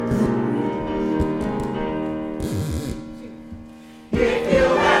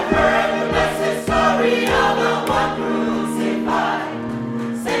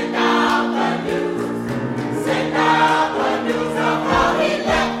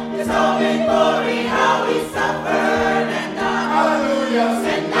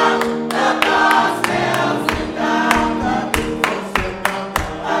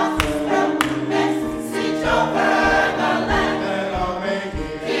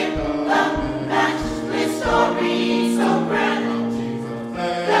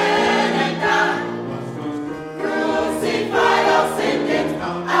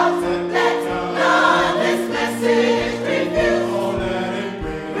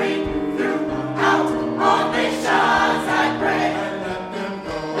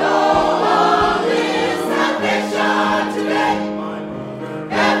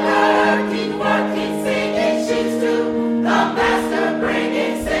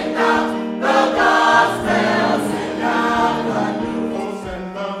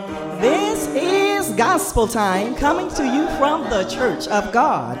Gospel Time, coming to you from the Church of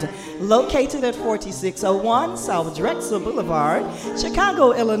God, located at 4601 South Drexel Boulevard,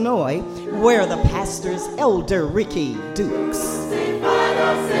 Chicago, Illinois, where the pastor's Elder Ricky Dukes.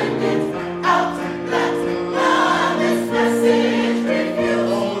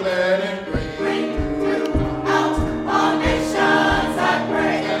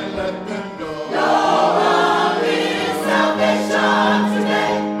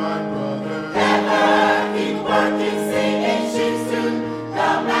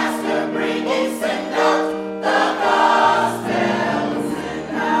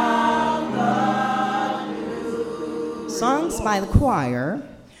 Songs by the choir,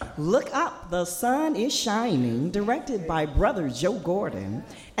 Look Up, the Sun is Shining, directed by Brother Joe Gordon,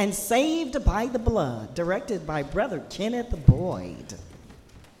 and Saved by the Blood, directed by Brother Kenneth Boyd.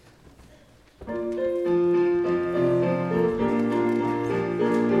 Never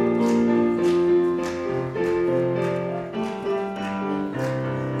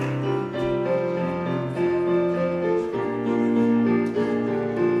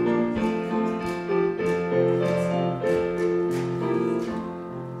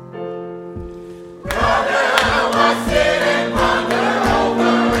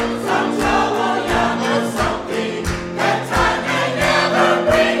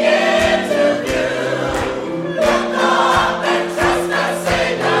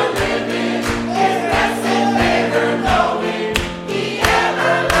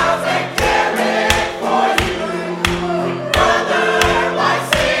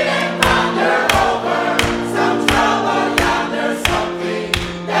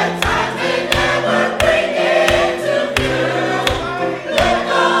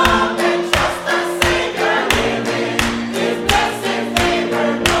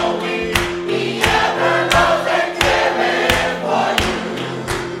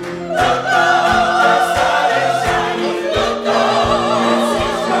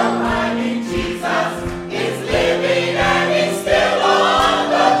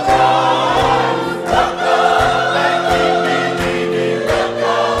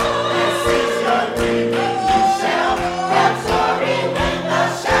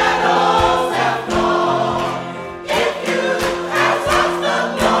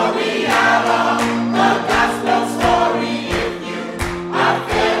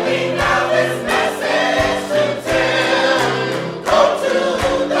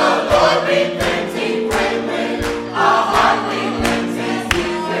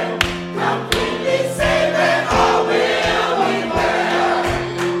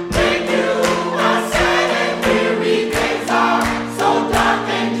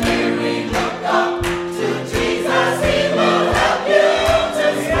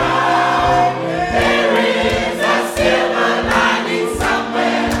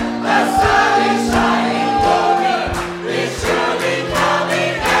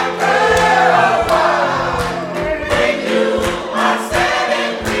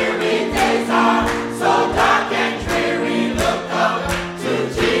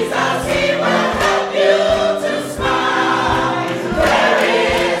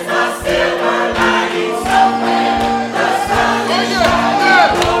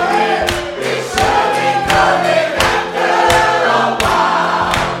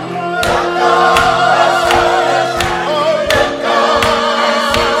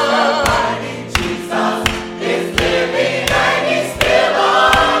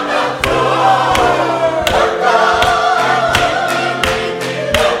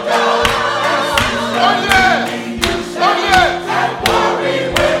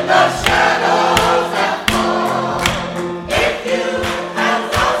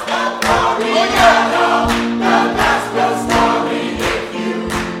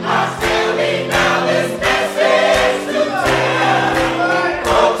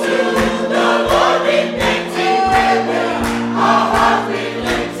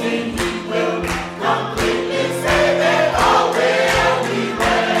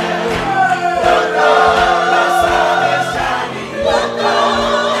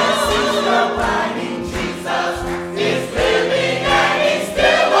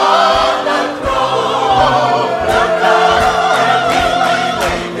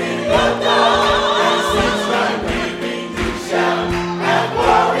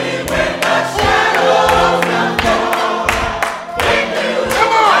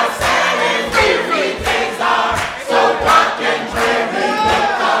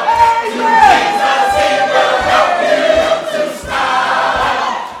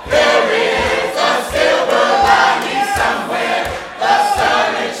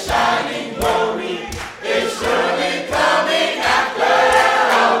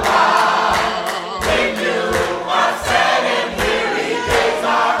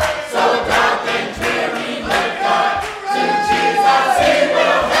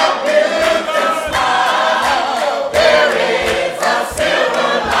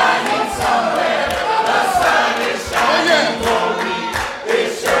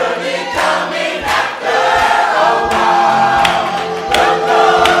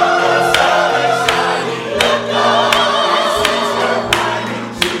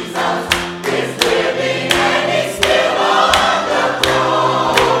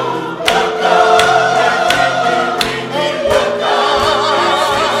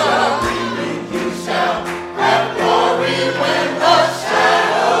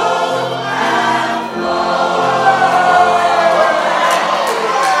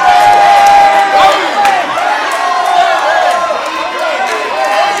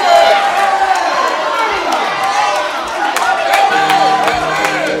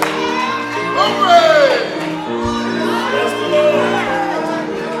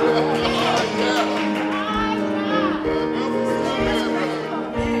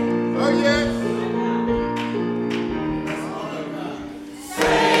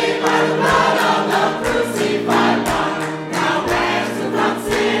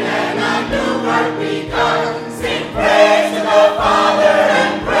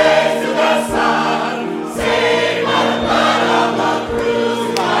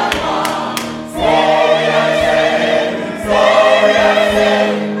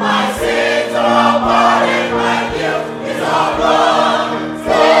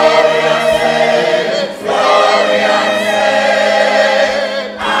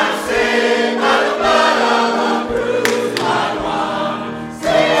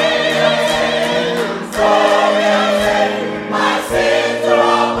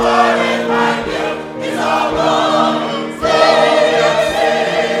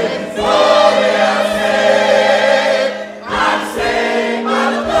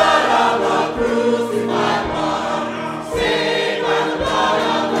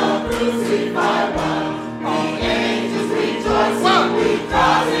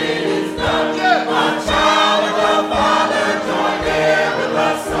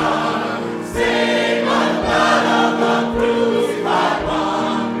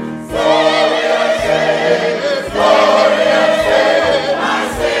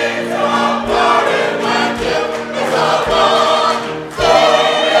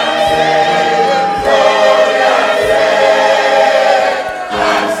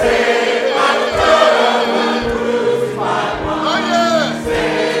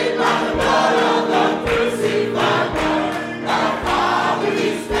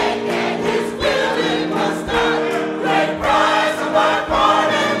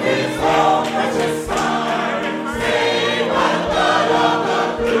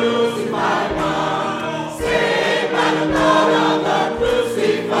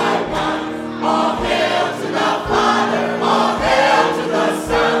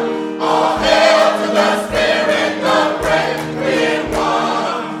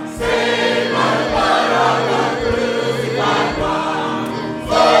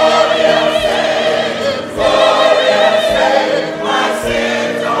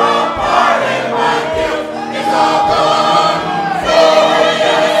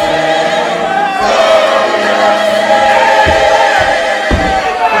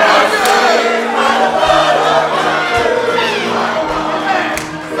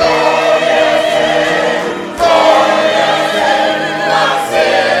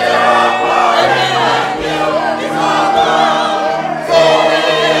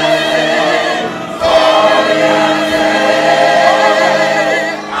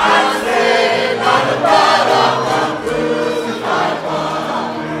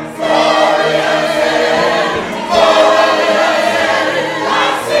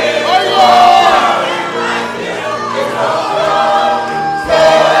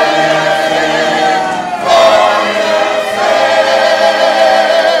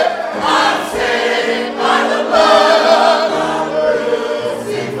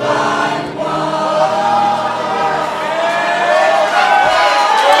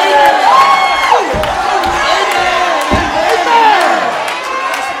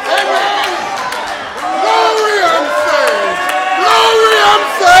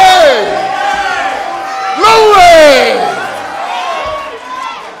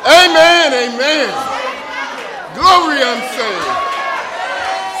Amen, amen. Glory, I'm saying.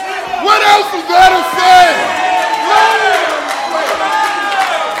 What else is there to say?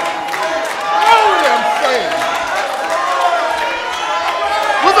 Glory, I'm saying.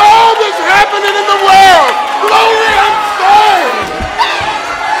 With all this happening in the world, glory, I'm saying.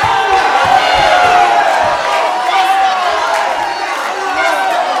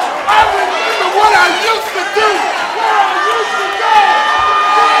 I remember what I used to do, where I used to go.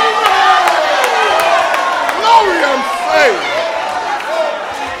 Glory, I'm saying.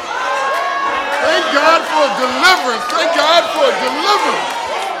 Thank God for deliverance. Thank God for deliverance.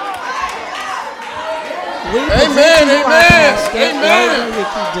 Amen, amen, amen.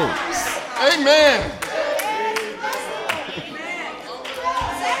 Amen.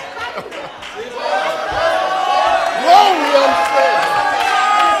 Glory, I'm saying.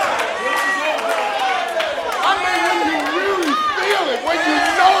 I mean, when you really feel it, when you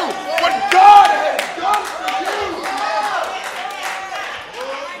know what God has done for you.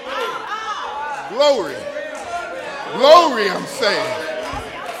 Glory. Glory, I'm saying.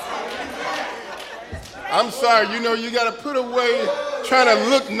 I'm sorry, you got to put away trying to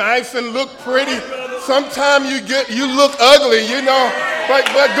look nice and look pretty. Sometimes you look ugly, But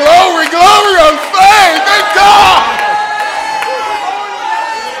glory, I'm saying, thank God.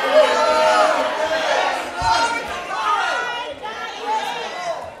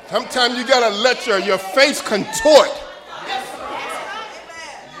 Sometimes you got to let your face contort.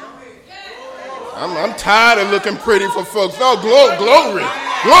 I'm tired of looking pretty for folks. No, glory,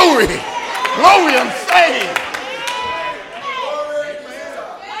 I'm saying.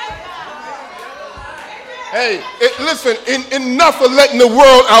 Hey, listen, enough of letting the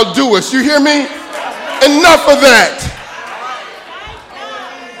world outdo us. You hear me? Enough of that.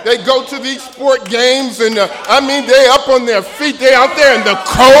 They go to these sport games and, they up on their feet. They out there in the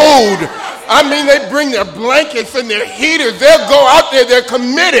cold. They bring their blankets and their heaters. They'll go out there. They're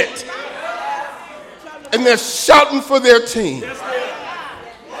committed. And they're shouting for their team.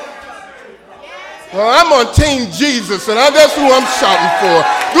 Well, I'm on Team Jesus, and that's who I'm shouting for.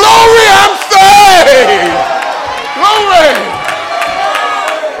 Glory, I'm saved! Glory!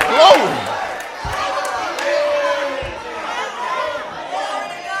 Glory!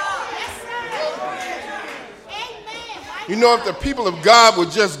 If the people of God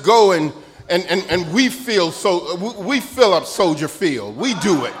would just go and we fill up Soldier Field. We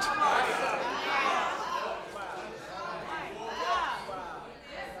do it.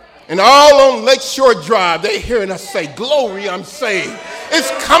 And all on Lakeshore Drive, they hearing us say, glory, I'm saved.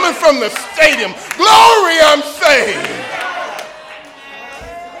 It's coming from the stadium. Glory, I'm saved.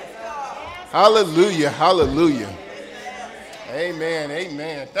 Hallelujah, hallelujah. Amen,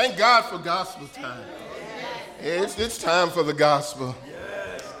 amen. Thank God for gospel time. It's time for the gospel.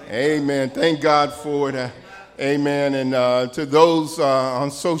 Amen. Thank God for it. Amen. And to those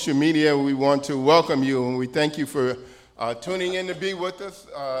on social media, we want to welcome you, and we thank you for tuning in to be with us.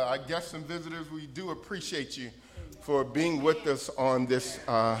 Our guests and visitors, we do appreciate you for being with us on this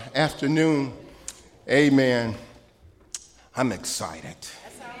afternoon. Amen. I'm excited.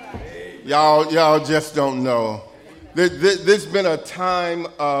 Y'all just don't know. There's been a time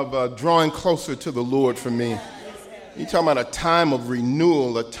of drawing closer to the Lord for me. You're talking about a time of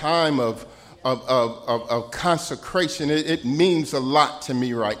renewal, a time of consecration. It means a lot to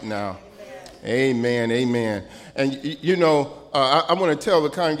me right now. Amen, amen. And, I want to tell the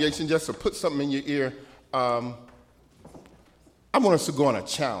congregation just to put something in your ear. I want us to go on a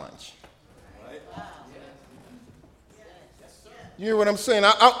challenge. You hear what I'm saying?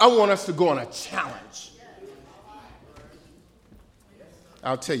 I want us to go on a challenge.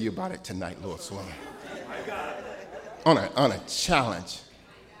 I'll tell you about it tonight, Lord's willing. On a challenge.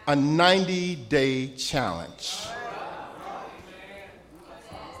 A 90-day challenge.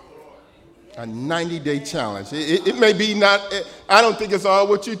 A 90-day challenge. It may be not, I don't think it's all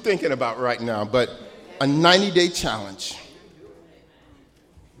what you're thinking about right now, but a 90-day challenge.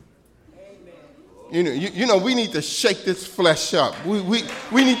 We need to shake this flesh up. We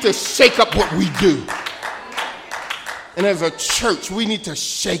need to shake up what we do. And as a church, we need to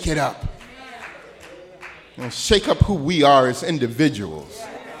shake it up. And shake up who we are as individuals.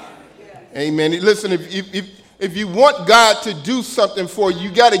 Amen. Listen, if you want God to do something for you,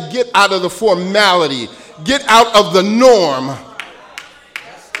 you got to get out of the formality. Get out of the norm.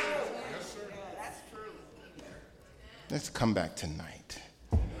 Let's come back tonight.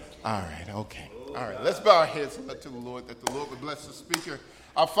 All right, okay. All right, let's bow our heads and look to the Lord, that the Lord would bless the speaker.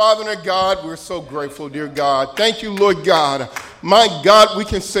 Our Father and our God, we're so grateful, dear God. Thank you, Lord God. My God, we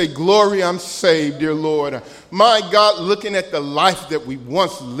can say, glory, I'm saved, dear Lord. My God, looking at the life that we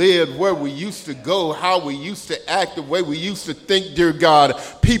once lived, where we used to go, how we used to act, the way we used to think, dear God.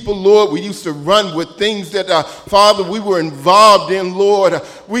 People, Lord, we used to run with things that, Father, we were involved in, Lord.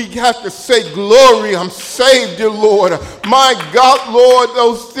 We have to say, glory, I'm saved, dear Lord. My God, Lord,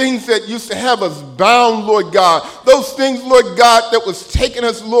 those things that used to have us bound, Lord God. Those things, Lord God, that was taking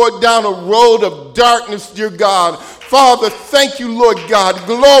us, Lord, down a road of darkness, dear God. Father, thank you, Lord God.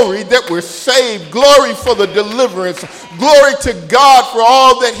 Glory that we're saved. Glory for the deliverance. Glory to God for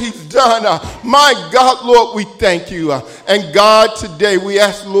all that he's done. My God, Lord, we thank you. And God, today we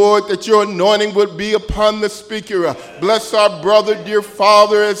ask, Lord, that your anointing would be upon the speaker. Bless our brother, dear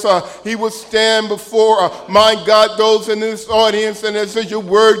Father, as he will stand before, my God, those in this audience. And as your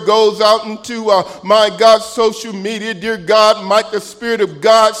word goes out into, my God, social media, dear God, might the Spirit of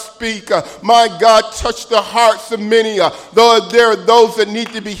God speak. My God, touch the hearts of many. Though there are those that need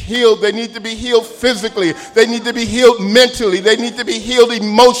to be healed. They need to be healed physically. They need to be healed mentally. They need to be healed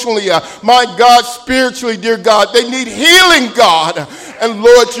emotionally. My God, spiritually, dear God. They need healing, God. And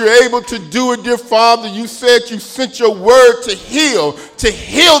Lord, you're able to do it, dear Father. You said you sent your word to heal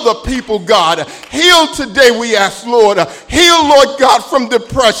the people, God. Heal today, we ask, Lord. Heal, Lord God, from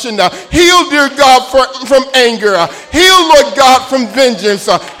depression. Heal, dear God, from anger. Heal, Lord God, from vengeance.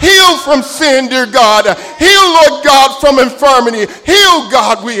 Heal from sin, dear God. Heal, Lord God, from infirmity. Heal,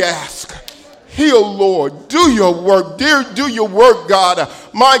 God, we ask. Heal, Lord. Do your work. Do your work, God.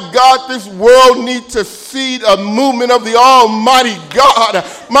 My God, this world needs to see a movement of the Almighty God.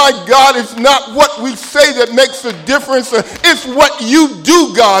 My God, it's not what we say that makes the difference. It's what you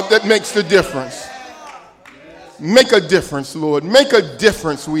do, God, that makes the difference. Make a difference, Lord. Make a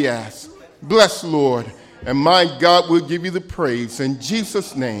difference, we ask. Bless, Lord. And my God, we'll give you the praise. In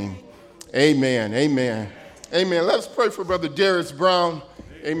Jesus' name, amen. Amen. Amen. Let's pray for Brother Darius Brown.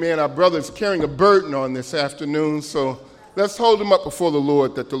 Amen. Our brother's carrying a burden on this afternoon, so let's hold him up before the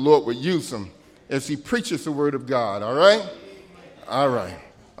Lord that the Lord would use him as he preaches the word of God. All right? All right.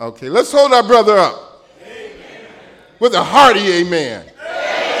 Okay, let's hold our brother up. Amen. With a hearty amen.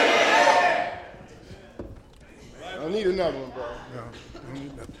 Amen. I need another one, bro.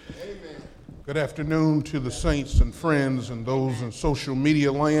 Amen. Good afternoon to the saints and friends and those in social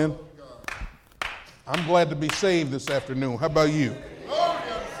media land. I'm glad to be saved this afternoon. How about you?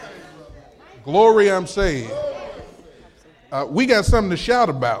 Glory, I'm saved. We got something to shout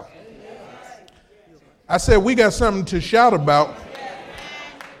about. I said we got something to shout about.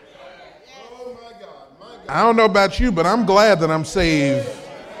 I don't know about you, but I'm glad that I'm saved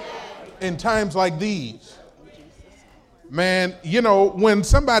in times like these. Man, you know, when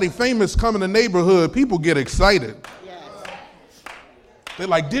somebody famous come in the neighborhood, people get excited. They're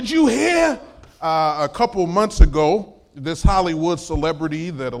like, did you hear? A couple months ago, this Hollywood celebrity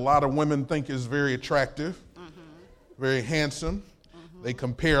that a lot of women think is very attractive, very handsome. They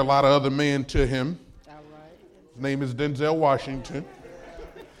compare a lot of other men to him. His name is Denzel Washington.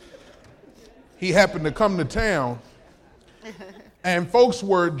 He happened to come to town, and folks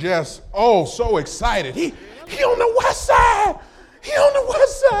were just, so excited. He on the west side. He on the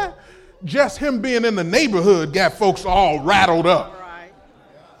west side. Just him being in the neighborhood got folks all rattled up.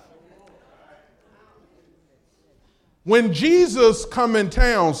 When Jesus come in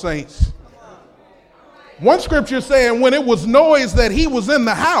town, saints, one scripture saying when it was noise that he was in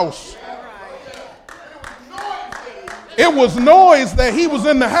the house, it was noise that he was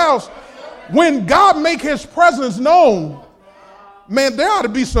in the house. When God make his presence known, man, there ought to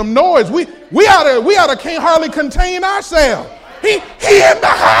be some noise. We ought to can't hardly contain ourselves. He in the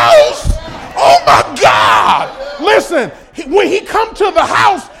house. Oh my God. Listen, when he come to the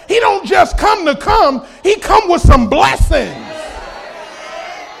house, he don't just come, he come with some blessings.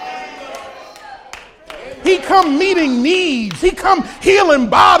 He come meeting needs. He come healing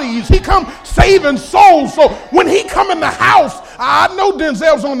bodies. He come saving souls. So when he come in the house, I know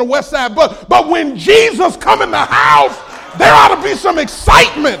Denzel's on the west side, but when Jesus come in the house, there ought to be some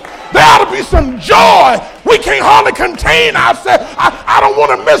excitement. There ought to be some joy. We can't hardly contain ourselves. I don't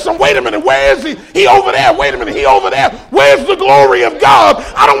want to miss him. Wait a minute, where is he? He over there. Wait a minute, he over there. Where's the glory of God?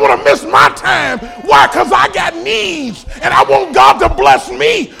 I don't want to miss my time. Why? Because I got needs, and I want God to bless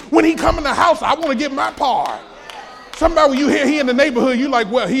me. When he come in the house, I want to get my part. Somebody, when you hear he in the neighborhood, you like,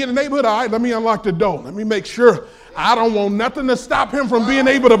 well, he in the neighborhood? All right, let me unlock the door. Let me make sure. I don't want nothing to stop him from being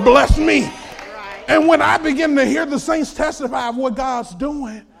able to bless me. And when I begin to hear the saints testify of what God's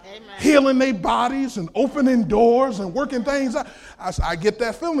doing, healing their bodies and opening doors and working things out, I get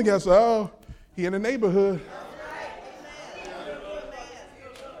that feeling. I say, he in the neighborhood.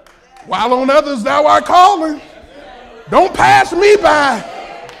 While on others thou art calling. Don't pass me by.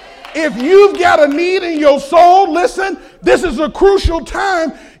 If you've got a need in your soul, listen, this is a crucial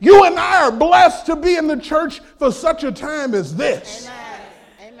time. You and I are blessed to be in the church for such a time as this.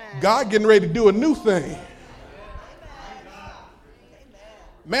 Amen. God getting ready to do a new thing.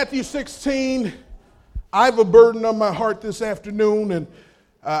 Matthew 16, I have a burden on my heart this afternoon, and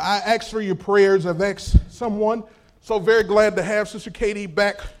I asked for your prayers. I've asked someone. So very glad to have Sister Katie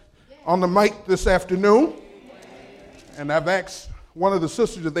back on the mic this afternoon. And I've asked one of the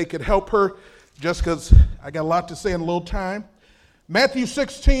sisters if they could help her, just because I got a lot to say in a little time. Matthew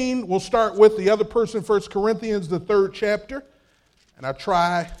 16, we'll start with the other person, 1 Corinthians, the 3rd chapter. And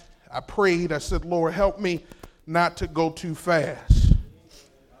I prayed, I said, Lord, help me not to go too fast.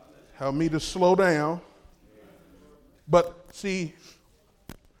 Help me to slow down. But see,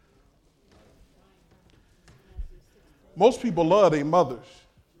 most people love their mothers.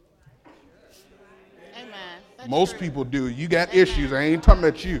 Amen. Most people do. You got issues. I ain't talking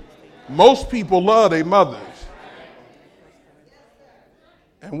about you. Most people love their mothers.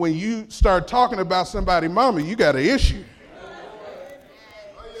 And when you start talking about somebody's mama, you got an issue.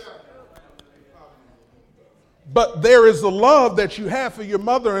 But there is a love that you have for your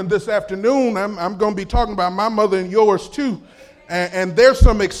mother, and this afternoon I'm going to be talking about my mother and yours too. And there's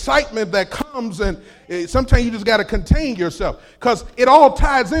some excitement that comes, and sometimes you just got to contain yourself, because it all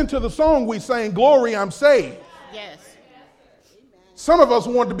ties into the song we sang, Glory, I'm Saved. Yes. Some of us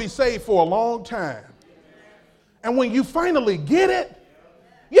want to be saved for a long time. And when you finally get it,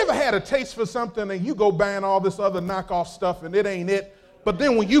 you ever had a taste for something and you go buying all this other knockoff stuff and it ain't it, but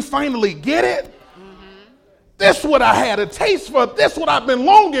then when you finally get it, this is what I had a taste for. This is what I've been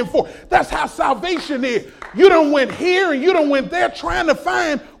longing for. That's how salvation is. You done went here and you done went there trying to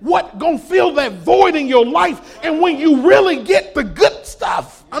find what gonna fill that void in your life. And when you really get the good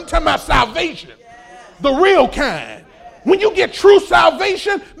stuff, I'm talking about salvation, the real kind. When you get true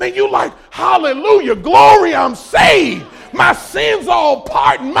salvation, man, you like, hallelujah, glory, I'm saved. My sins all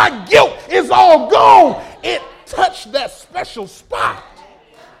pardoned. My guilt is all gone. It touched that special spot.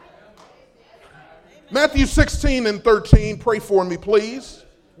 Matthew 16 and 13, pray for me, please.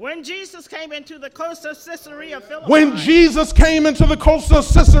 When Jesus came into the coast of Caesarea Philippi. When Jesus came into the coast of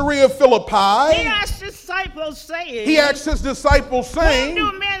Caesarea Philippi, He asked his disciples, saying,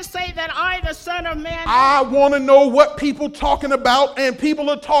 Whom do men say that I, the Son of Man, I want to know what people talking about, and people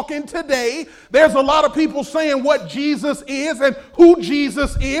are talking today. There's a lot of people saying what Jesus is and who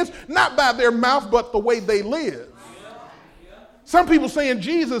Jesus is, not by their mouth, but the way they live. Some people saying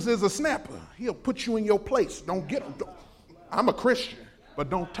Jesus is a snapper. He'll put you in your place. I'm a Christian, but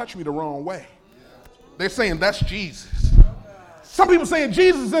don't touch me the wrong way. They're saying that's Jesus. Some people saying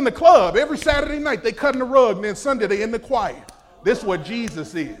Jesus is in the club. Every Saturday night they cutting the rug, and then Sunday they in the choir. This is what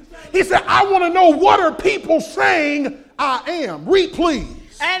Jesus is. He said, I want to know, what are people saying I am? Read, please.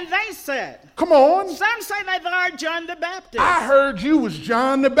 And they said, come on. Some say that thou art John the Baptist. I heard you was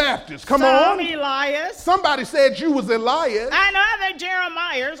John the Baptist. Come on. Some Elias. Somebody said you was Elias. And other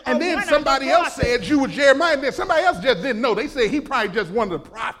Jeremiahs. And then somebody else said you was Jeremiah. And then somebody else just didn't know. They said he probably just one of the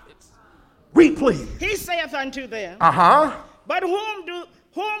prophets. Read, please. He saith unto them, But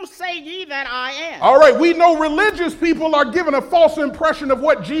whom say ye that I am? All right, we know religious people are given a false impression of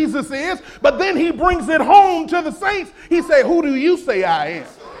what Jesus is, but then he brings it home to the saints. He said, who do you say I am?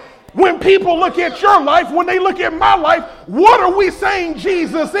 When people look at your life, when they look at my life, what are we saying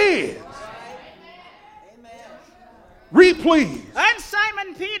Jesus is? Read, please. And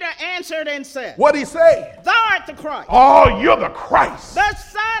Simon Peter answered and said, What'd he say? Thou art the Christ. Oh, you're the Christ. The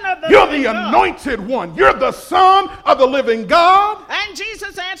Son of the You're living the God. anointed one. You're the Son of the living God. And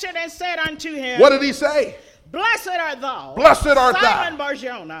Jesus answered and said unto him, What did he say? Blessed art thou, Blessed art thou. Simon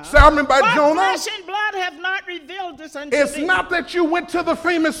Bar-Jonah. Simon For Bar-Jonah. flesh and blood have not revealed this unto It's thee. not that you went to the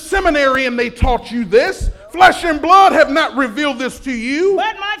famous seminary and they taught you this. Flesh and blood have not revealed this to you.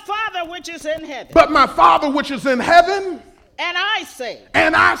 But my Father which is in heaven. But my Father which is in heaven. And I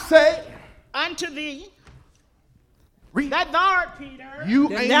say unto thee, read. that thou art Peter.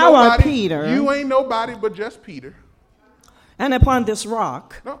 You ain't thou art nobody. Peter. You ain't nobody but just Peter. And upon this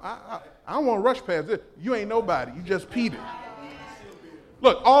rock. No, I don't want to rush past this. You ain't nobody. You just Peter.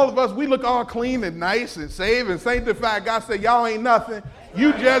 Look, all of us, we look all clean and nice and saved and sanctified. God said, y'all ain't nothing.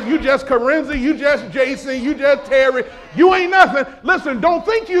 You just Corinza, you just Jason, you just Terry. You ain't nothing. Listen, don't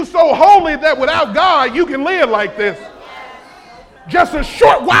think you so holy that without God you can live like this. Just a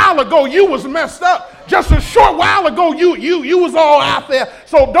short while ago, you was messed up. Just a short while ago, you was all out there.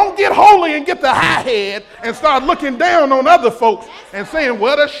 So don't get holy and get the high head and start looking down on other folks and saying,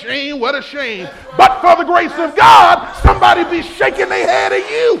 what a shame, what a shame. But for the grace of God, somebody be shaking their head at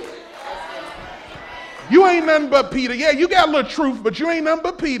you. You ain't nothing but Peter. Yeah, you got a little truth, but you ain't nothing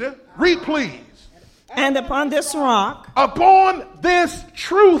but Peter. Read, please. And upon this rock. Upon this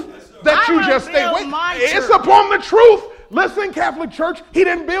truth that you just stated. Wait, it's upon the truth. Listen, Catholic Church, he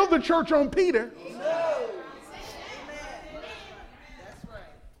didn't build the church on Peter.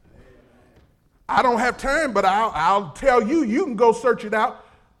 I don't have time, but I'll tell you. You can go search it out.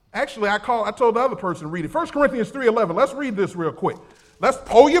 Actually, I told the other person to read it. 1 Corinthians 3:11. Let's read this real quick. Let's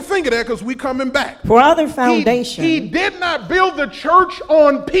pull your finger there because we coming back. For other foundation. He did not build the church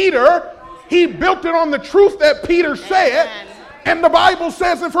on Peter. He built it on the truth that Peter said. And the Bible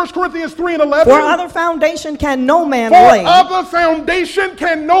says in 1 Corinthians 3:11. For other foundation can no man For lay. other foundation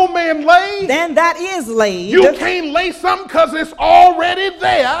can no man lay. Then that is laid. You can't lay something because it's already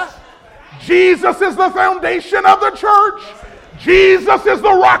there. Jesus is the foundation of the church. Jesus is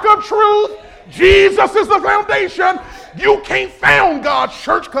the rock of truth. Jesus is the foundation. You can't found God's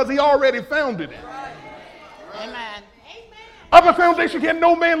church because he already founded it. Amen. Other foundation can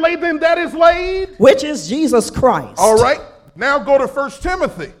no man lay, then that is laid. Which is Jesus Christ. All right. Now go to 1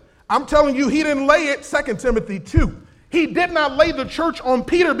 Timothy. I'm telling you, he didn't lay it. 2 Timothy 2. He did not lay the church on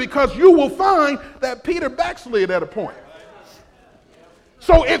Peter because you will find that Peter backslid at a point.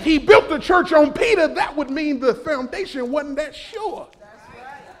 So if he built the church on Peter, that would mean the foundation wasn't that sure.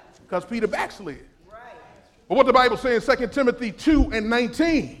 Because Peter backslid. But what the Bible says in 2 Timothy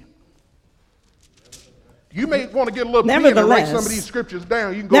 2:19. You may want to get a little pen and write some of these scriptures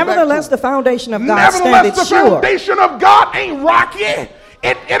down. You can go nevertheless, back to the foundation of God standeth nevertheless, the sure. foundation of God ain't rocky.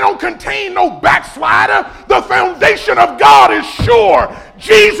 It don't contain no backslider. The foundation of God is sure.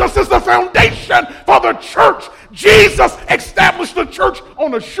 Jesus is the foundation for the church. Jesus established the church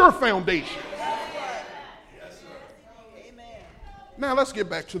on a sure foundation. Now let's get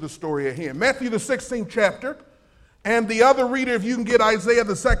back to the story at hand. Matthew the 16th chapter. And the other reader, if you can get Isaiah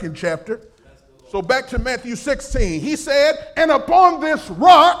the 2nd chapter. So back to Matthew 16. He said, and upon this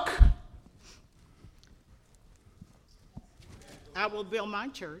rock I will build my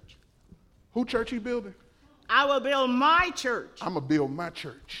church. Who church he building? I will build my church. I'm going to build my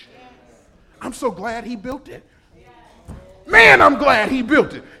church. I'm so glad he built it. Man, I'm glad he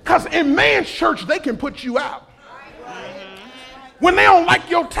built it. Because in man's church, they can put you out. When they don't like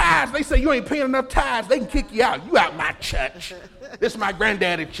your tithes, they say you ain't paying enough tithes, they can kick you out. You out my church. This is my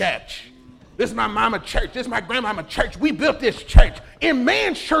granddaddy church. This is my mama church. This is my grandmama church. We built this church. In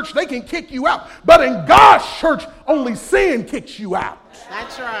man's church, they can kick you out. But in God's church, only sin kicks you out.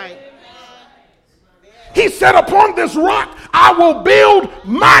 That's right. He said, upon this rock, I will build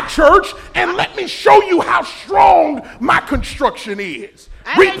my church, and let me show you how strong my construction is.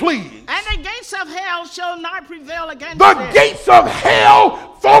 Read, please. And the gates of hell shall not prevail against the it. Gates of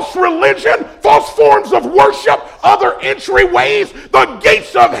hell, false religion, false forms of worship, other entryways, the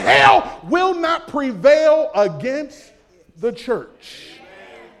gates of hell will not prevail against the church.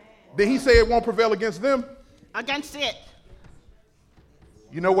 Did he say it won't prevail against them? Against it.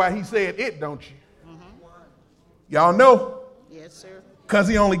 You know why he said it, don't you? Y'all know? Yes, sir. Because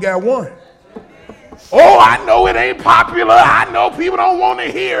he only got one. Oh, I know it ain't popular. I know people don't want to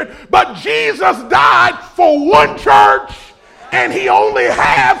hear it. But Jesus died for one church, and he only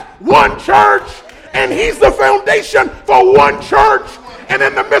has one church, and he's the foundation for one church. And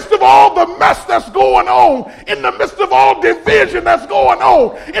in the midst of all the mess that's going on, in the midst of all division that's going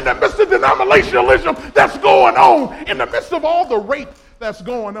on, in the midst of denominationalism that's going on, in the midst of all the rape that's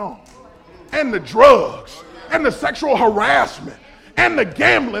going on, and the drugs, and the sexual harassment, and the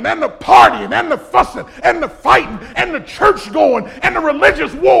gambling, and the partying, and the fussing, and the fighting, and the church going, and the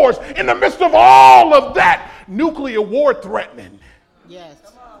religious wars, in the midst of all of that, nuclear war threatening. Yes.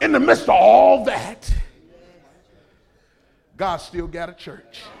 In the midst of all that, God still got a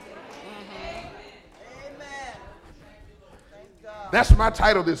church. That's my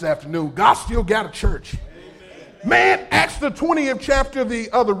title this afternoon. God still got a church. Man, Acts the 20th chapter, the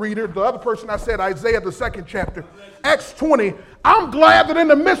other reader, the other person I said, Isaiah the 2nd chapter, Acts 20. I'm glad that in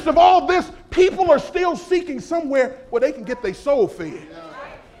the midst of all this, people are still seeking somewhere where they can get their soul fed.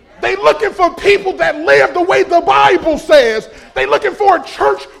 They looking for people that live the way the Bible says. They looking for a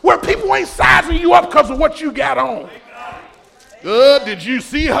church where people ain't sizing you up because of what you got on. Did you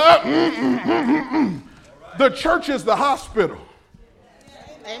see her? The church is the hospital.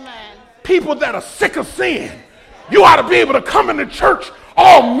 Amen. People that are sick of sin. You ought to be able to come into church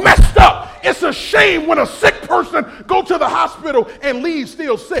all messed up. It's a shame when a sick person go to the hospital and leave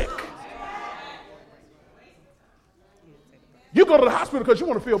still sick. You go to the hospital because you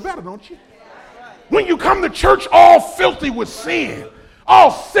want to feel better, don't you? When you come to church all filthy with sin,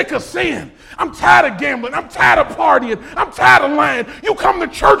 all sick of sin. I'm tired of gambling. I'm tired of partying. I'm tired of lying. You come to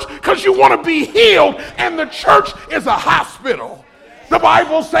church because you want to be healed, and the church is a hospital. The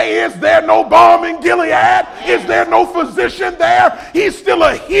Bible says, is there no balm in Gilead? Is there no physician there? He's still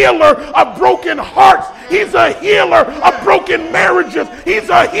a healer of broken hearts. He's a healer of broken marriages. He's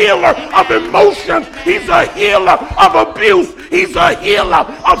a healer of emotions. He's a healer of abuse. He's a healer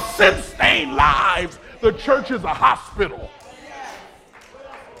of sin-stained lives. The church is a hospital.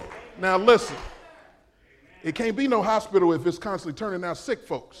 Now listen, it can't be no hospital if it's constantly turning out sick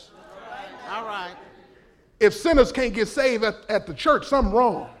folks. All right. If sinners can't get saved at the church, something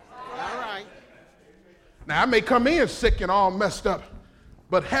wrong. All right. Now, I may come in sick and all messed up,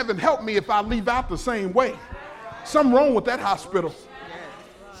 but heaven help me if I leave out the same way. Something wrong with that hospital.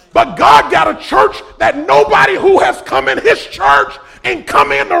 But God got a church that nobody who has come in his church and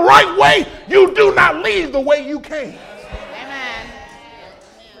come in the right way, you do not leave the way you came.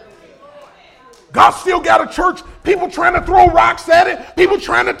 God still got a church, people trying to throw rocks at it, people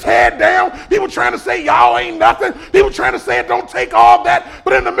trying to tear it down, people trying to say y'all ain't nothing, people trying to say it don't take all that,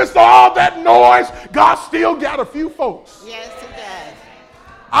 but in the midst of all that noise, God still got a few folks. Yes, he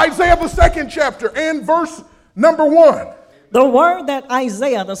does. Isaiah the 2nd chapter and verse number 1. The word that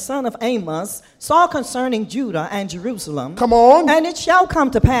Isaiah the son of Amos saw concerning Judah and Jerusalem. Come on. And it shall come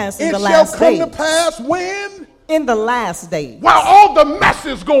to pass in the last days. It shall come to pass when? In the last days. While all the mess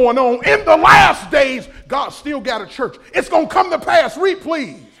is going on, in the last days, God still got a church. It's going to come to pass. Read,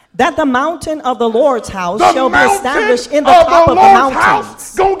 please. That the mountain of the Lord's house shall be established in the top of the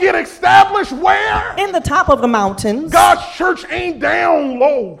mountains. Going to get established where? In the top of the mountains. God's church ain't down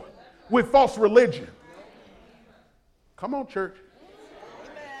low with false religion. Come on, church.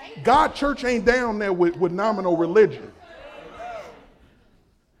 God's church ain't down there with nominal religion.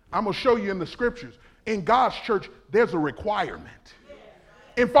 I'm going to show you in the scriptures. In God's church, there's a requirement.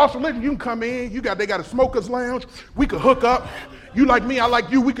 In false religion, you can come in, they got a smoker's lounge, we could hook up. You like me, I like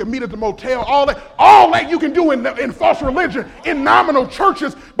you, we could meet at the motel, all that you can do in false religion, in nominal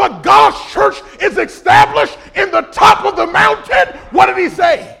churches, but God's church is established in the top of the mountain. What did he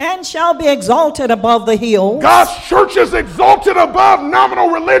say? And shall be exalted above the hills. God's church is exalted above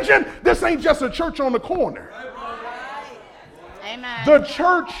nominal religion. This ain't just a church on the corner. Amen. The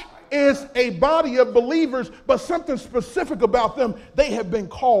church is a body of believers, but something specific about them, they have been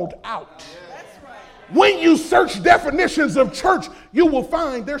called out. When you search definitions of church, you will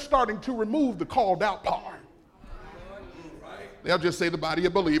find they're starting to remove the called out part. They'll just say the body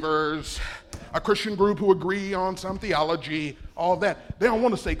of believers, a Christian group who agree on some theology, all that. They don't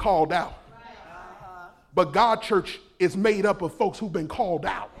want to say called out. But God church is made up of folks who've been called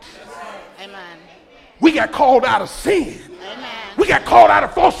out. Amen. We got called out of sin. Amen. We got called out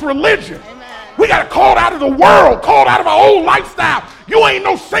of false religion. Amen. We got called out of the world, called out of our old lifestyle. You ain't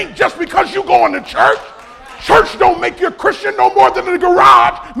no saint just because you going to church. Church don't make you a Christian no more than the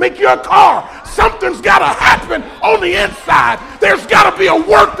garage make you a car. Something's got to happen on the inside. There's got to be a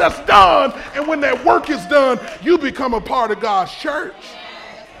work that's done. And when that work is done, you become a part of God's church.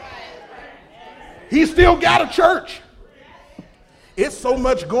 He still got a church. It's so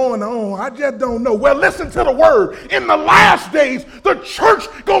much going on. I just don't know. Well, listen to the word. In the last days, the church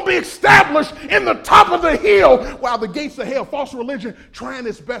going to be established in the top of the hill while the gates of hell, false religion, trying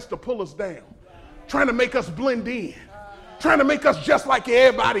its best to pull us down, trying to make us blend in, trying to make us just like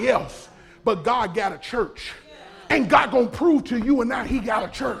everybody else. But God got a church. And God going to prove to you and I he got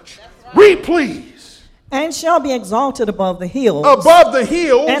a church. Read, please. And shall be exalted above the hills. Above the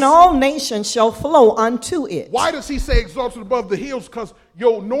hills. And all nations shall flow unto it. Why does he say exalted above the hills? Because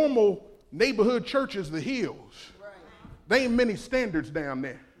your normal neighborhood church is the hills. Right. They ain't many standards down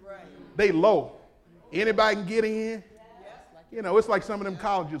there. Right. They low. Anybody can get in. You know, it's like some of them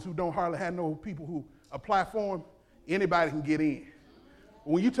colleges who don't hardly have no people who apply for them. Anybody can get in.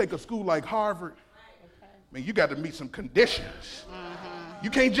 But when you take a school like Harvard, man, you got to meet some conditions. You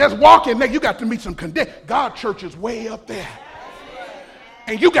can't just walk in there. You got to meet some conditions. God church is way up there.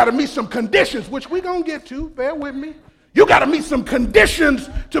 And you got to meet some conditions, which we're going to get to. Bear with me. You got to meet some conditions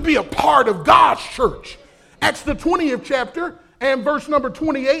to be a part of God's church. Acts the 20th chapter and verse number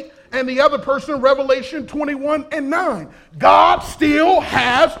 28. And the other person, Revelation 21:9. God still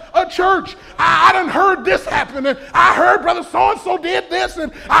has a church. I done heard this happening. I heard brother so-and-so did this,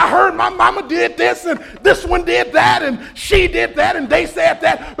 and I heard my mama did this, and this one did that, and she did that, and they said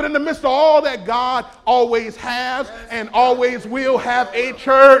that. But in the midst of all that, God always has and always will have a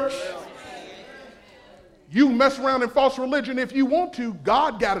church. You mess around in false religion if you want to.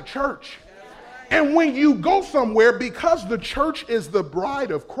 God got a church. And when you go somewhere, because the church is the bride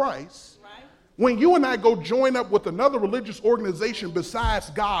of Christ, When you and I go join up with another religious organization besides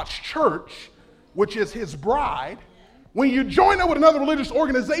God's church, which is his bride, when you join up with another religious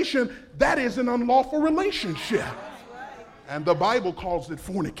organization, that is an unlawful relationship. And the Bible calls it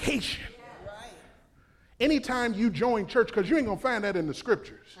fornication. Anytime you join church, because you ain't going to find that in the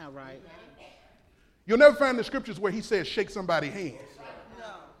scriptures. All right. You'll never find the scriptures where he says shake somebody's hand.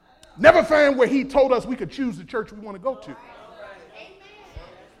 Never find where he told us we could choose the church we want to go to.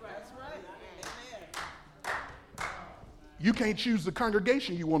 You can't choose the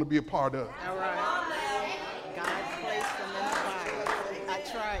congregation you want to be a part of. All right. God placed them in the Bible.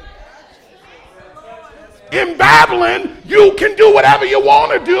 That's right. In Babylon, you can do whatever you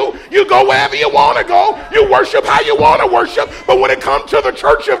want to do. You go wherever you want to go. You worship how you want to worship. But when it comes to the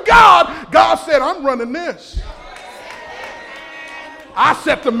church of God, God said, I'm running this. I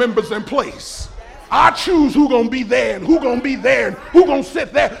set the members in place. I choose who's going to be there and who's going to be there and who's going to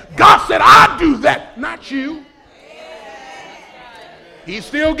sit there. God said, I do that, not you. He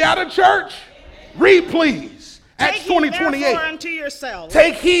still got a church. Read, please. Acts 20:28. Unto yourselves.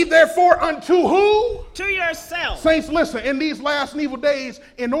 Take heed, therefore, unto who? To yourself. Saints, listen, in these last and evil days,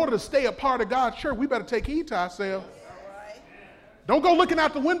 in order to stay a part of God's church, we better take heed to ourselves. Don't go looking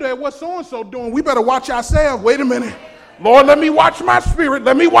out the window at what so-and-so doing. We better watch ourselves. Wait a minute. Lord, let me watch my spirit.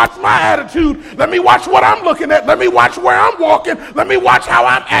 Let me watch my attitude. Let me watch what I'm looking at. Let me watch where I'm walking. Let me watch how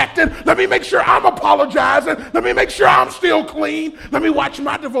I'm acting. Let me make sure I'm apologizing. Let me make sure I'm still clean. Let me watch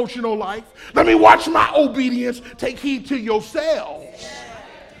my devotional life. Let me watch my obedience. Take heed to yourselves.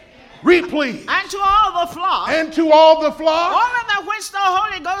 Read, please. And to all the flock. And to all the flock. All of the which the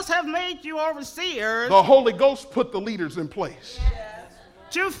Holy Ghost have made you overseers. The Holy Ghost put the leaders in place.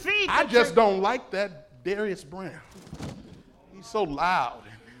 To feed the I just don't like that Darius Brown. He's so loud.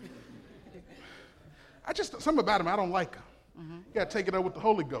 Something about him, I don't like him. You got to take it up with the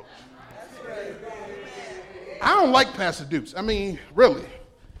Holy Ghost. I don't like Pastor Dukes. I mean, really.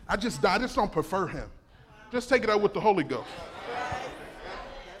 I just don't prefer him. Just take it up with the Holy Ghost.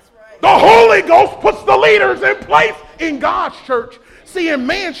 The Holy Ghost puts the leaders in place in God's church. See, in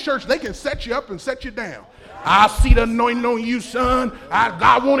man's church, they can set you up and set you down. I see the anointing on you, son.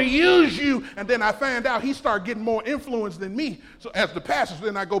 God want to use you. And then I find out he started getting more influence than me. So as the pastor,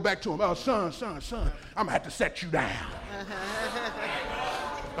 then I go back to him. Oh, son, I'm going to have to set you down.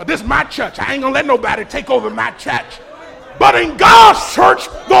 This is my church. I ain't going to let nobody take over my church. But in God's church,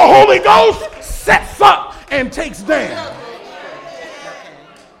 the Holy Ghost sets up and takes down.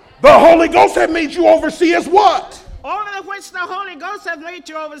 The Holy Ghost have made you overseers what? All of which the Holy Ghost have made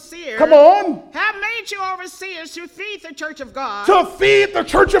you overseers. Come on. Have made you overseers to feed the church of God. To feed the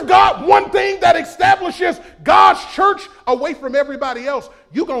church of God. One thing that establishes God's church away from everybody else.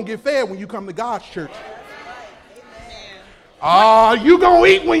 You're going to get fed when you come to God's church. You're going to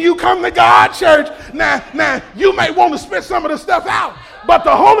eat when you come to God's church. Now, you may want to spit some of the stuff out. But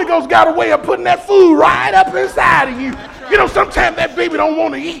the Holy Ghost got a way of putting that food right up inside of you. You know, sometimes that baby don't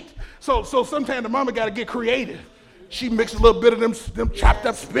want to eat. So sometimes the mama got to get creative. She mixed a little bit of them chopped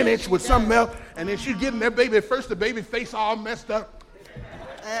up spinach with something else, and then she's getting that baby. At first, the baby face all messed up.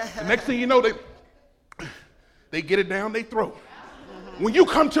 The next thing you know, they get it down their throat. When you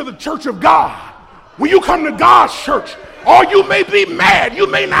come to the church of God, when you come to God's church, or you may be mad, you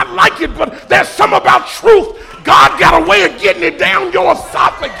may not like it, but there's something about truth. God got a way of getting it down your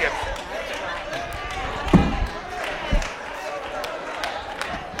esophagus.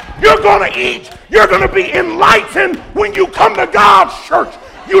 You're going to eat. You're going to be enlightened when you come to God's church.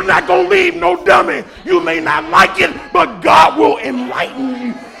 You're not going to leave no dummy. You may not like it, but God will enlighten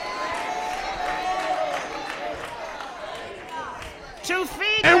you.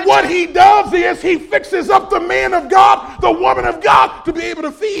 And what he does is he fixes up the man of God, the woman of God, to be able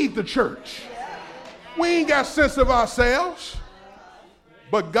to feed the church. We ain't got sense of ourselves,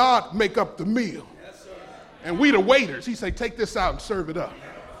 but God make up the meal. And we the waiters. He say, take this out and serve it up.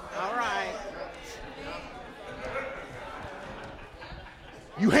 All right.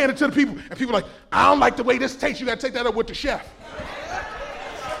 You hand it to the people, and people are like, I don't like the way this tastes. You got to take that up with the chef.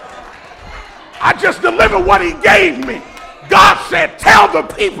 I just delivered what he gave me. God said, tell the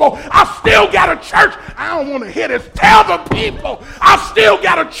people I still got a church. I don't want to hear this. Tell the people I still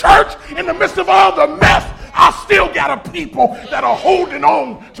got a church in the midst of all the mess. I still got a people that are holding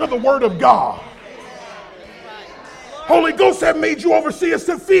on to the word of God. Holy Ghost have made you overseers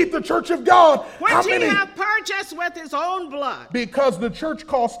to feed the church of God. Which he have purchased with his own blood. Because the church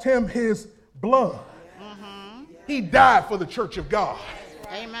cost him his blood. He died for the church of God.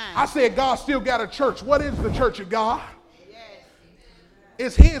 Amen. I said God still got a church. What is the church of God?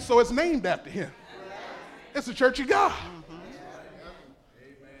 It's his, so it's named after him. It's the church of God.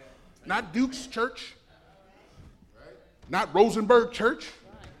 Not Duke's church. Not Rosenberg Church.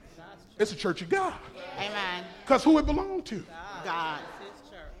 It's a church of God. Amen. Because who it belonged to? God.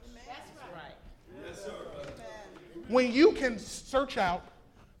 When you can search out,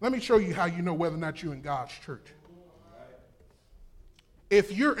 let me show you how you know whether or not you're in God's church.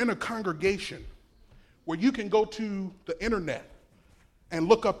 If you're in a congregation where you can go to the internet and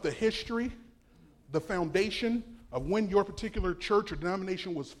look up the history, the foundation of when your particular church or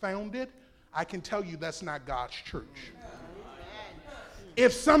denomination was founded, I can tell you that's not God's church.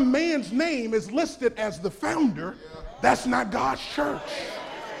 If some man's name is listed as the founder, that's not God's church.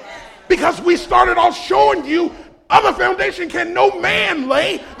 Because we started off showing you other foundation can no man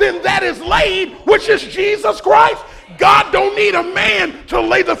lay, then that is laid, which is Jesus Christ. God don't need a man to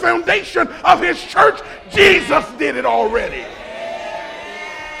lay the foundation of his church. Jesus did it already.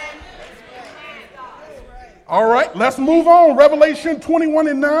 All right, let's move on. Revelation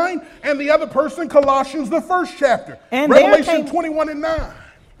 21:9, and the other person, Colossians, the first chapter. And Revelation 21:9.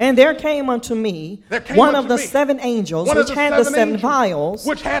 And there came unto me one of the seven angels, which had the seven vials,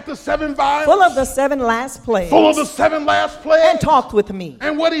 which had the seven vials, full of the seven last plagues, full of the seven last plagues, and talked with me.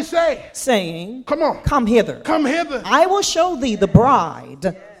 And what'd he say? Saying, come on, come hither. Come hither. I will show thee the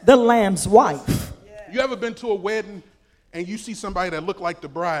bride, the Lamb's wife. You ever been to a wedding and you see somebody that look like the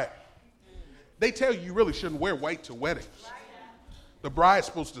bride? They tell you really shouldn't wear white to weddings. The bride's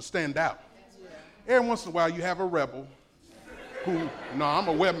supposed to stand out. Every once in a while you have a rebel who, no, I'm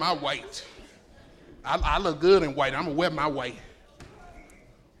going to wear my white. I look good in white. I'm going to wear my white.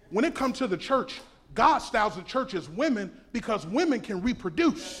 When it comes to the church, God styles the church as women because women can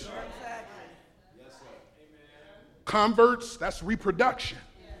reproduce. Converts, that's reproduction.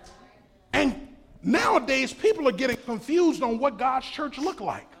 And nowadays, people are getting confused on what God's church look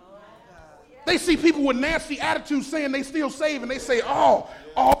like. They see people with nasty attitudes saying they still saved, and they say, oh,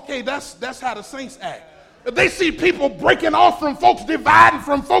 okay, that's how the saints act. They see people breaking off from folks, dividing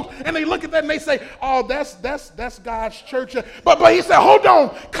from folks, and they look at that and they say, oh, that's God's church. But he said, hold on,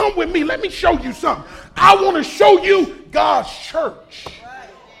 come with me. Let me show you something. I want to show you God's church.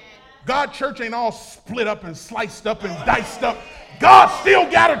 God's church ain't all split up and sliced up and diced up. God still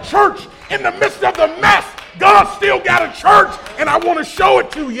got a church in the midst of the mess. God still got a church, and I want to show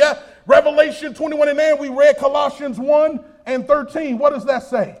it to you. Revelation 21:9, we read Colossians 1:13. What does that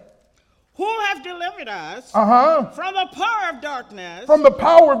say? Who have delivered us from the power of darkness, from the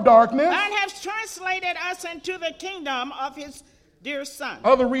power of darkness, and has translated us into the kingdom of his dear Son.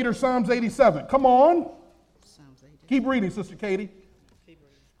 Other reader, Psalms 87. Come on. Psalms 87. Keep reading, Sister Katie.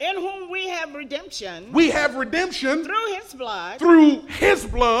 In whom we have redemption. We have redemption through his blood. Through his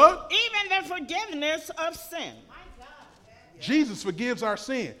blood. Even the forgiveness of sin. Jesus forgives our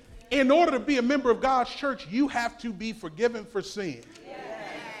sin. In order to be a member of God's church, you have to be forgiven for sin.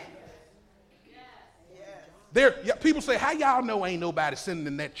 People say, how y'all know ain't nobody sinning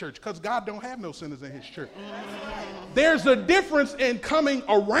in that church? Because God don't have no sinners in his church. There's a difference in coming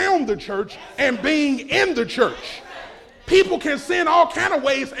around the church and being in the church. People can sin all kind of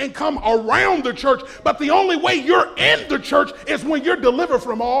ways and come around the church, but the only way you're in the church is when you're delivered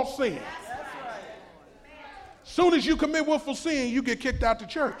from all sin. Soon as you commit willful sin, you get kicked out the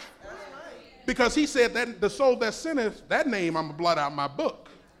church. Because he said that the soul that sinneth, that name I'm going to blot out my book.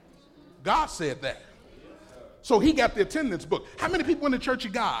 God said that. So he got the attendance book. How many people in the church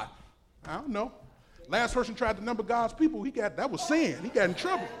of God? I don't know. Last person tried to number God's people. That was sin. He got in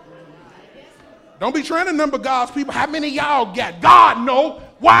trouble. Don't be trying to number God's people. How many of y'all got? God know.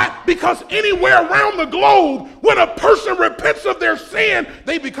 Why? Because anywhere around the globe, when a person repents of their sin,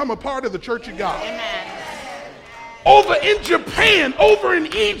 they become a part of the church of God. Amen. Over in Japan, over in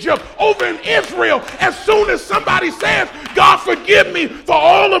Egypt, over in Israel, as soon as somebody says, God forgive me for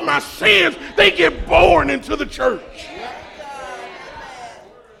all of my sins, they get born into the church.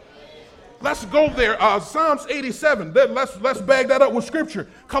 Let's go there. Psalms 87. Let's bag that up with scripture.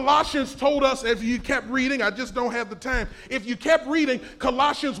 Colossians told us, if you kept reading, I just don't have the time. If you kept reading,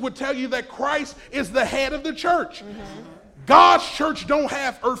 Colossians would tell you that Christ is the head of the church. God's church don't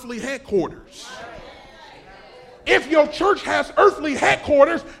have earthly headquarters. If your church has earthly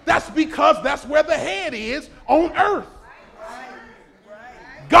headquarters, that's because that's where the head is on earth.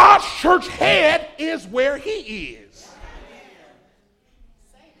 God's church head is where he is.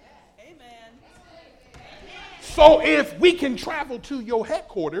 So if we can travel to your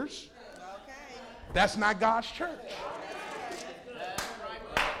headquarters, that's not God's church.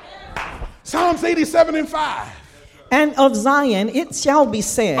 Psalms 87:5. And of Zion it shall be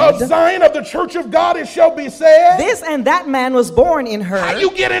said. Of Zion, of the church of God, it shall be said. This and that man was born in her. How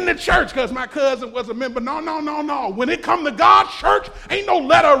you get in the church? Because my cousin was a member. No. When it comes to God's church, ain't no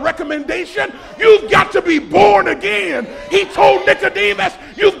letter of recommendation. You've got to be born again. He told Nicodemus,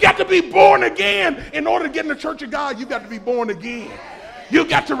 you've got to be born again. In order to get in the church of God, you've got to be born again. You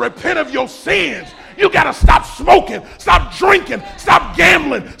got to repent of your sins. You got to stop smoking, stop drinking, stop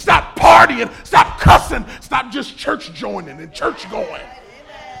gambling, stop partying, stop cussing, stop just church joining and church going.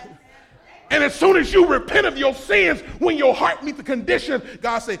 And as soon as you repent of your sins, when your heart meets the condition,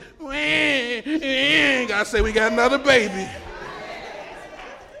 God say, God say, we got another baby.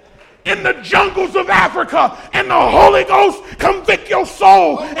 In the jungles of Africa, and the Holy Ghost convict your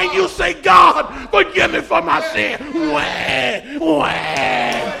soul, and you say, God, forgive me for my sin.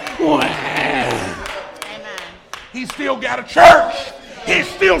 He still got a church. He's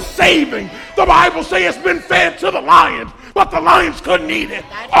still saving. The Bible says it's been fed to the lions, but the lions couldn't eat it.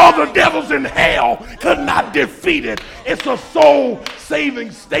 All the devils in hell could not defeat it. It's a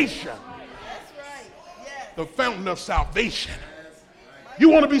soul-saving station. The fountain of salvation. You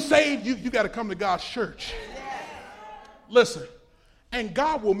want to be saved? You got to come to God's church. Listen, and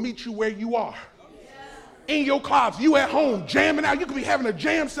God will meet you where you are. In your closet, you at home, jamming out. You could be having a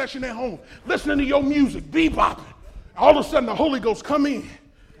jam session at home, listening to your music, bebopping. All of a sudden, the Holy Ghost come in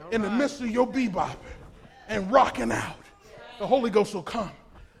the midst of your bebopping and rocking out. The Holy Ghost will come.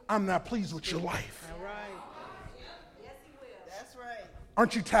 I'm not pleased with your life. All right. Yes, he will. That's right.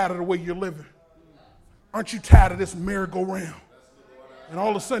 Aren't you tired of the way you're living? Aren't you tired of this merry-go-round? And all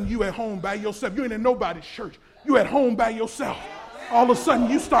of a sudden, you at home by yourself. You ain't in nobody's church. You at home by yourself. All of a sudden,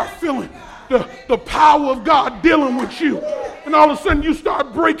 you start feeling the power of God dealing with you. And all of a sudden, you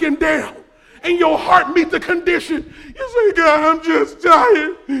start breaking down. And your heart meets the condition. You say, God, I'm just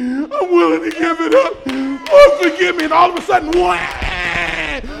tired. I'm willing to give it up. Oh, forgive me. And all of a sudden,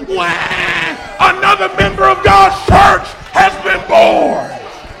 another member of God's church has been born.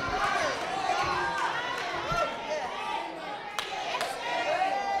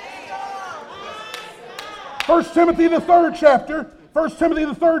 1 Timothy the third chapter,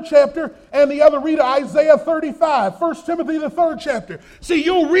 and the other reader, Isaiah 35. 1 Timothy the third chapter. See,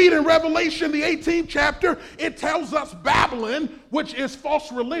 you'll read in Revelation the 18th chapter, it tells us Babylon, which is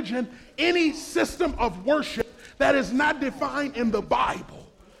false religion, any system of worship that is not defined in the Bible,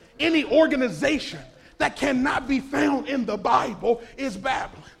 any organization that cannot be found in the Bible is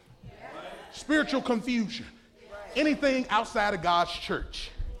Babylon. Spiritual confusion. Anything outside of God's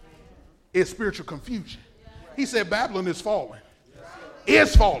church is spiritual confusion. He said Babylon is falling.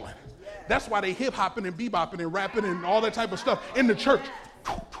 Is falling. That's why they hip-hopping and bebopping and rapping and all that type of stuff in the church.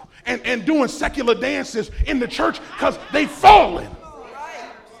 And doing secular dances in the church because they falling.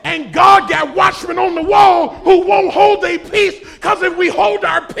 And God got watchmen on the wall who won't hold their peace, because if we hold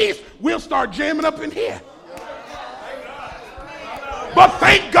our peace, we'll start jamming up in here. But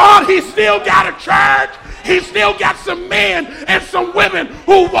thank God he still got a church. He still got some men and some women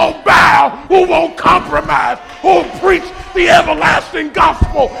who won't bow, who won't compromise, who will preach the everlasting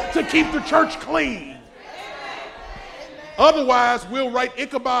gospel to keep the church clean. Otherwise, we'll write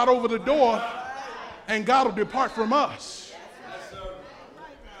Ichabod over the door and God will depart from us.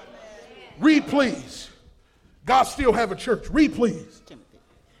 Read, please. God still have a church. Read, please.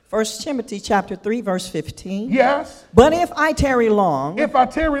 1 Timothy chapter 3, verse 15. Yes. But if I tarry long, that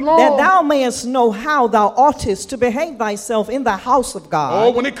thou mayest know how thou oughtest to behave thyself in the house of God.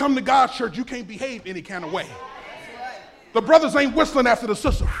 Oh, when it comes to God's church, you can't behave any kind of way. The brothers ain't whistling after the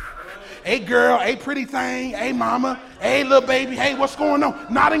sister. Hey, girl. Hey, pretty thing. Hey, mama. Hey, little baby. Hey, what's going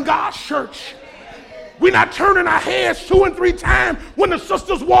on? Not in God's church. We're not turning our heads 2 and 3 times when the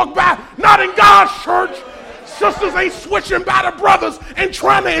sisters walk by. Not in God's church. Sisters ain't switching by the brothers and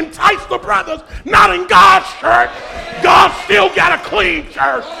trying to entice the brothers. Not in God's church. God still got a clean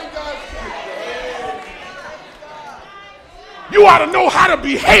church. You ought to know how to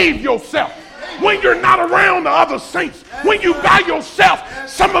behave yourself when you're not around the other saints. When you by yourself.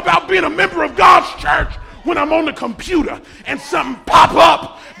 Something about being a member of God's church. When I'm on the computer and something pop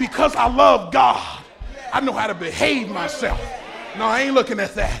up because I love God, I know how to behave myself. No, I ain't looking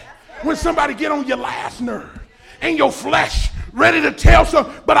at that. When somebody get on your last nerve and your flesh ready to tell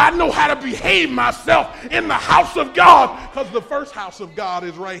something, but I know how to behave myself in the house of God, because the first house of God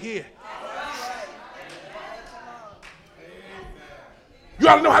is right here. You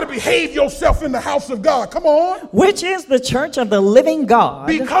ought to know how to behave yourself in the house of God. Come on. Which is the church of the living God.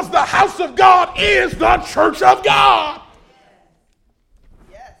 Because the house of God is the church of God.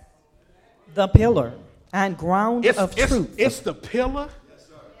 Yes. The pillar and ground of truth. It's the pillar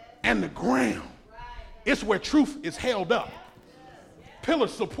and the ground It's where truth is held up.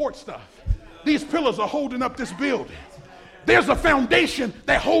 Pillars support stuff. These pillars are holding up this building. There's a foundation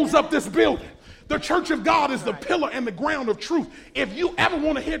that holds up this building. The church of God is the pillar and the ground of truth. If you ever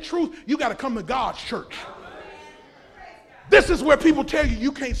want to hear truth, you got to come to God's church. This is where people tell you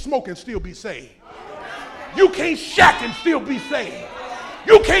you can't smoke and still be saved. You can't shack and still be saved.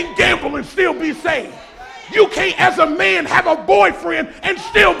 You can't gamble and still be saved. You can't, as a man, have a boyfriend and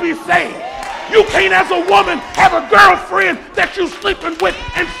still be saved. You can't, as a woman, have a girlfriend that you're sleeping with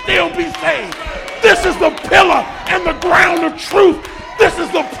and still be saved. This is the pillar and the ground of truth. This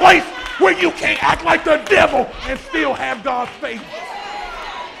is the place where you can't act like the devil and still have God's faith.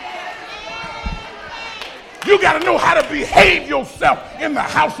 You got to know how to behave yourself in the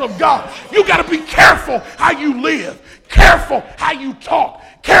house of God. You got to be careful how you live, careful how you talk,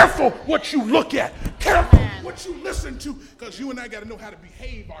 careful what you look at, careful what you listen to, because you and I got to know how to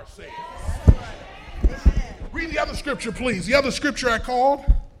behave ourselves. Read the other scripture, please. The other scripture I called.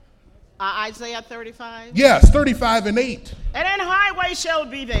 Isaiah 35. Yes, 35 and 8. And an highway shall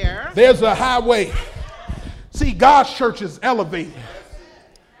be there. There's a highway. See, God's church is elevated.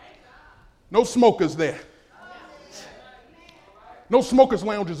 No smokers there. No smokers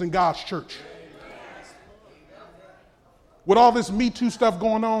lounges in God's church. With all this Me Too stuff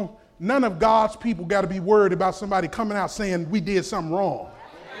going on, none of God's people got to be worried about somebody coming out saying we did something wrong.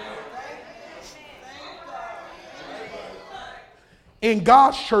 In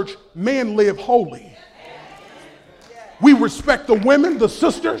God's church, men live holy. We respect the women, the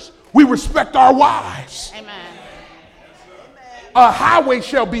sisters. We respect our wives. Amen. A highway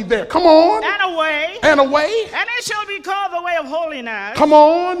shall be there. Come on. And a way. And a way. And it shall be called the way of holiness. Come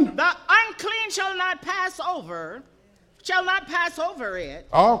on. The unclean shall not pass over. Shall not pass over it.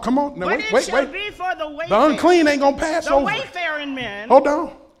 Oh, come on. Now, but it shall be for the wayfarer. The unclean ain't going to pass over. The wayfaring men. Hold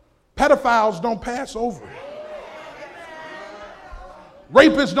on. Pedophiles don't pass over it.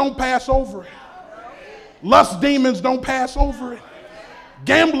 Rapists don't pass over it. Lust demons don't pass over it.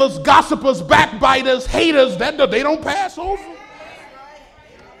 Gamblers, gossipers, backbiters, haters, they don't pass over.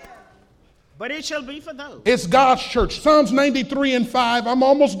 But it shall be for those. It's God's church. Psalms 93 and 5. I'm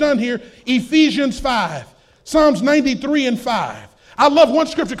almost done here. Ephesians 5. Psalms 93 and 5. I love one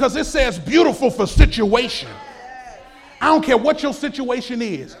scripture because it says beautiful for situation. I don't care what your situation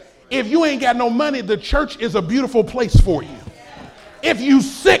is. If you ain't got no money, the church is a beautiful place for you. If you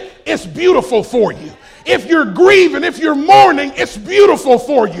sick, it's beautiful for you. If you're grieving, if you're mourning, it's beautiful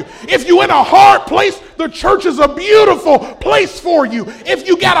for you. If you're in a hard place, the church is a beautiful place for you. If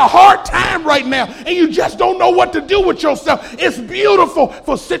you got a hard time right now and you just don't know what to do with yourself, it's beautiful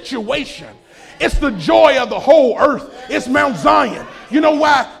for situation. It's the joy of the whole earth. It's Mount Zion. You know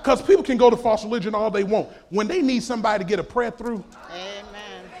why? Because people can go to false religion all they want. When they need somebody to get a prayer through, amen.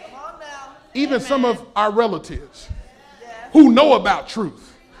 Even some of our relatives who know about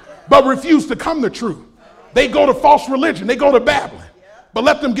truth but refuse to come to truth, they go to false religion. They go to Babylon. But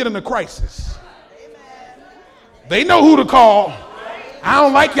let them get in a crisis. They know who to call. I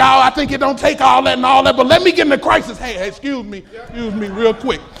don't like y'all. I think it don't take all that and all that. But let me get in a crisis. Hey, excuse me real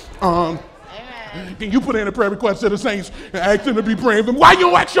quick. Can you put in a prayer request to the saints and ask them to be praying for them? Why you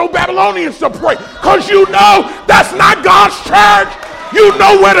don't ask your Babylonians to pray? Because you know that's not God's church. You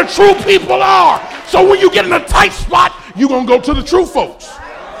know where the true people are. So when you get in a tight spot, you're going to go to the true folks.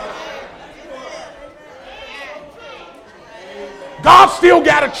 God still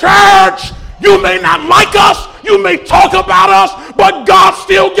got a church. You may not like us. You may talk about us. But God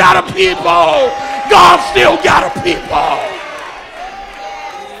still got a people. God still got a people.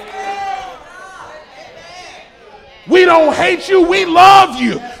 We don't hate you. We love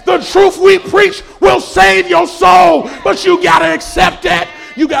you. The truth we preach will save your soul. But you got to accept that.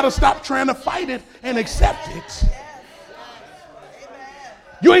 You got to stop trying to fight it and accept it.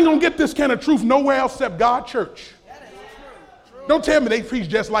 You ain't going to get this kind of truth nowhere else except God's church. Don't tell me they preach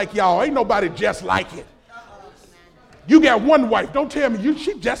just like y'all. Ain't nobody just like it. You got one wife. Don't tell me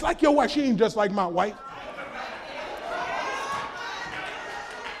she just like your wife. She ain't just like my wife.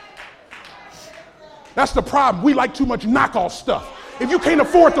 That's the problem. We like too much knockoff stuff. If you can't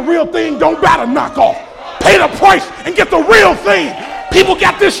afford the real thing, don't buy the knockoff. Pay the price and get the real thing. People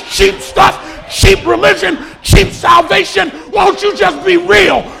got this cheap stuff, cheap religion, cheap salvation. Won't you just be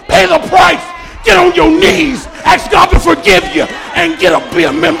real? Pay the price. Get on your knees. Ask God to forgive you and be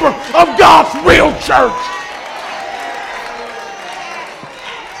a member of God's real church.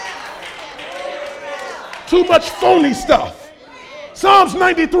 Too much phony stuff. Psalms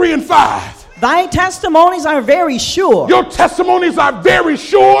 93 and 5. Thy testimonies are very sure. Your testimonies are very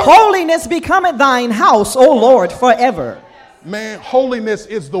sure. Holiness becometh thine house, O Lord, forever. Man, holiness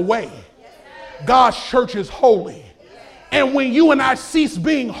is the way. God's church is holy. And when you and I cease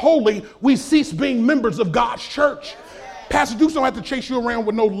being holy, we cease being members of God's church. Pastor Dukes don't have to chase you around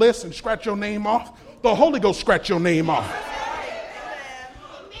with no list and scratch your name off. The Holy Ghost scratch your name off.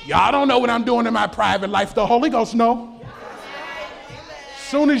 Y'all don't know what I'm doing in my private life. The Holy Ghost know.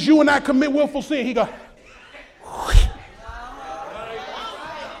 Soon as you and I commit willful sin, he go,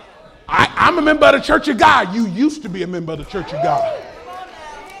 I'm a member of the Church of God. You used to be a member of the Church of God.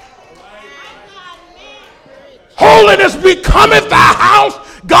 Holiness becometh the house.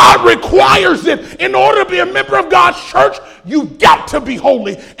 God requires it. In order to be a member of God's church, you got to be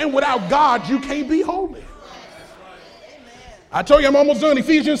holy. And without God, you can't be holy. I told you I'm almost done.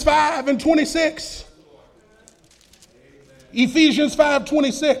 Ephesians 5:26. Ephesians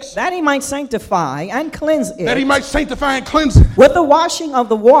 5:26. That he might sanctify and cleanse it. That he might sanctify and cleanse it. With the washing of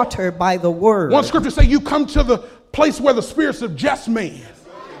the water by the word. One scripture say you come to the place where the spirits of just men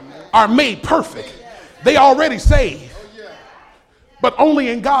are made perfect. They already saved. But only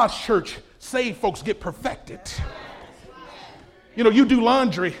in God's church, saved folks get perfected. You know, you do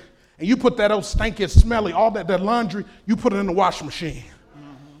laundry and you put that old stinky, smelly, all that laundry, you put it in the washing machine.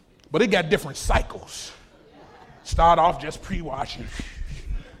 But it got different cycles. Start off just pre-washing.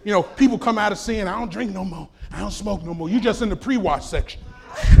 You know, people come out of sin, I don't drink no more. I don't smoke no more. You just in the pre-wash section.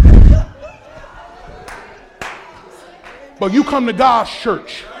 But you come to God's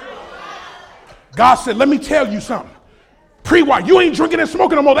church. God said, let me tell you something. Pre-wash. You ain't drinking and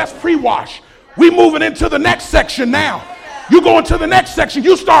smoking no more. That's pre-wash. We moving into the next section now. You go into the next section.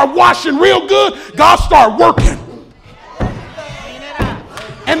 You start washing real good. God start working.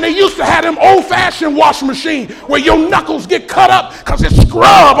 And they used to have them old-fashioned washing machine where your knuckles get cut up because it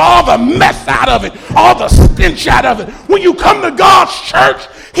scrub all the mess out of it, all the stench out of it. When you come to God's church,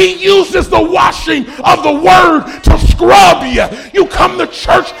 he uses the washing of the word to scrub you. You come to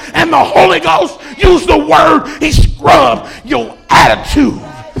church and the Holy Ghost use the word. He scrub your attitude,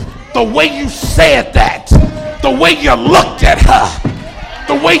 the way you said that, the way you looked at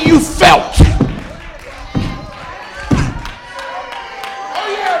her, the way you felt.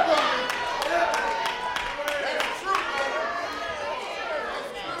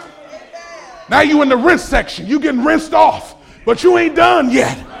 Now you in the rinse section. You getting rinsed off, but you ain't done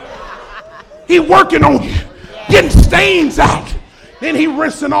yet. He working on you, getting stains out. Then he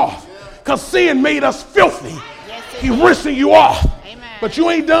rinsing off, because sin made us filthy. He rinsing you off, but you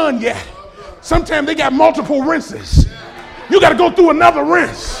ain't done yet. Sometimes they got multiple rinses. You got to go through another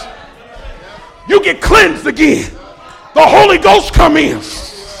rinse. You get cleansed again. The Holy Ghost come in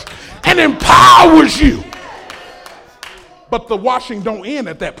and empowers you. But the washing don't end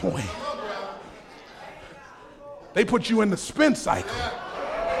at that point. They put you in the spin cycle.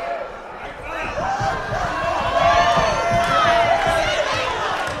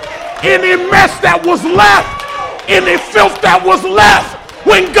 Any mess that was left, any filth that was left,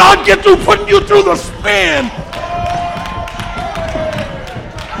 when God gets through putting you through the spin,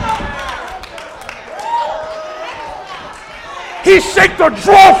 he shake the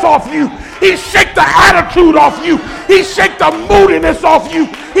dross off you. He shake the attitude off you. He shake the moodiness off you.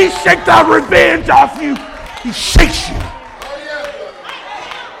 He shake the revenge off you. He shakes you.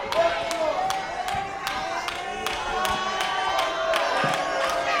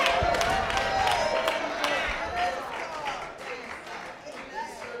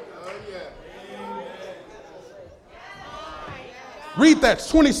 Read that,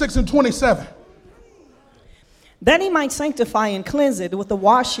 26 and 27. That he might sanctify and cleanse it with the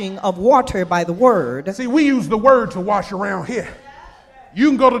washing of water by the word. See, we use the word to wash around here. You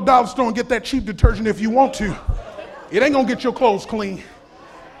can go to the dollar store and get that cheap detergent if you want to. It ain't going to get your clothes clean.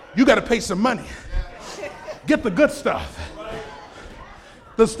 You got to pay some money. Get the good stuff.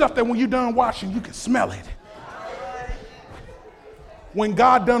 The stuff that when you're done washing, you can smell it. When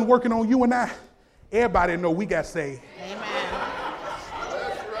God done working on you and I, everybody know we got saved. Amen.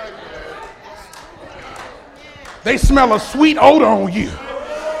 They smell a sweet odor on you.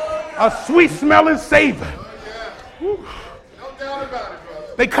 A sweet smelling savor. Whew.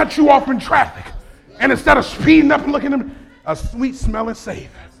 They cut you off in traffic. And instead of speeding up and looking at them, a sweet smelling savor.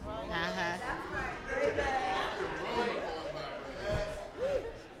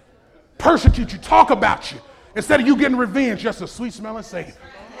 Persecute you, talk about you. Instead of you getting revenge, just a sweet smelling savor.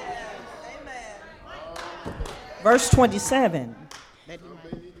 Verse 27.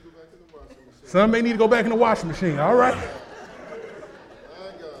 Some may need to go back in the washing machine. All right.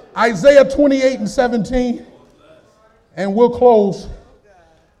 Isaiah 28 and 17. And we'll close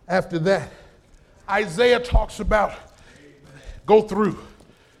after that. Isaiah talks about go through,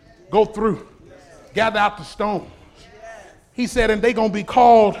 gather out the stones. He said, and they're going to be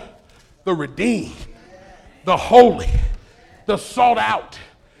called the redeemed, the holy, the sought out,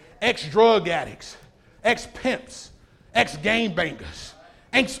 ex-drug addicts, ex-pimps, ex-gangbangers,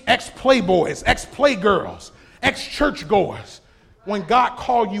 ex-playboys, ex-playgirls, ex-churchgoers. When God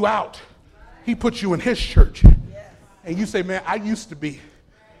called you out, he put you in his church. And you say, man, I used to be.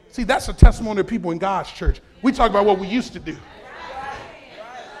 See, that's a testimony of people in God's church. We talk about what we used to do.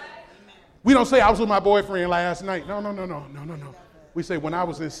 We don't say, I was with my boyfriend last night. No. We say, when I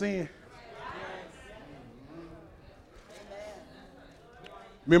was in sin.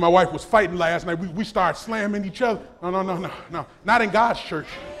 Me and my wife was fighting last night. We started slamming each other. No. Not in God's church.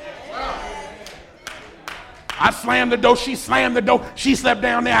 I slammed the door. She slammed the door. She slept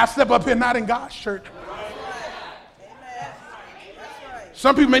down there. I slept up here. Not in God's church.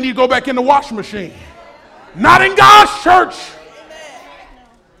 Some people may need to go back in the washing machine. Not in God's church.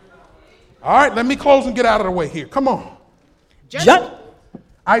 All right, let me close and get out of the way here. Come on.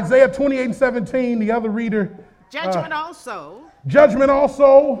 Isaiah 28:17, the other reader. Judgment also. Judgment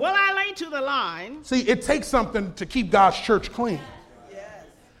also. Will I lay to the line? See, it takes something to keep God's church clean.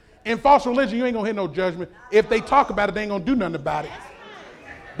 In false religion, you ain't going to hear no judgment. If they talk about it, they ain't going to do nothing about it.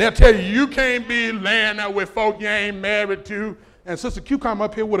 They'll tell you, you can't be laying out with folk you ain't married to. And Sister Q come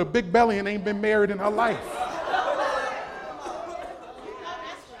up here with a big belly and ain't been married in her life.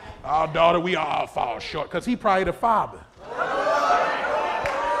 Oh, daughter, we all fall short because he probably the father.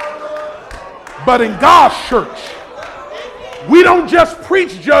 But in God's church, we don't just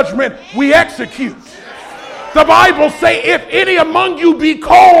preach judgment, we execute. The Bible say, if any among you be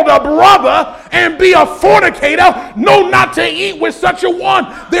called a brother and be a fornicator, know not to eat with such a one.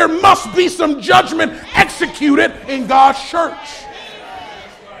 There must be some judgment executed in God's church.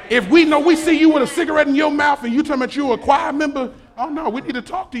 If we know we see you with a cigarette in your mouth and you talking about you a choir member, oh no, we need to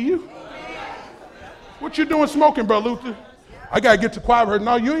talk to you. What you doing smoking, Brother Luther? I got to get to choir rehearsal.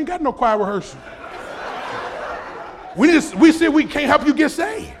 No, you ain't got no choir rehearsal. We said we can't help you get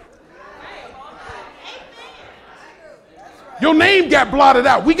saved. Your name got blotted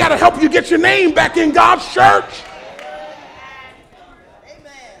out. We got to help you get your name back in God's church.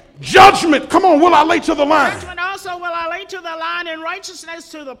 Judgment. Come on, will I lay to the line? Judgment also will I lay to the line, and righteousness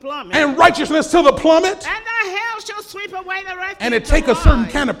to the plummet. And righteousness to the plummet. And the hell shall sweep away the refuge. And it take a certain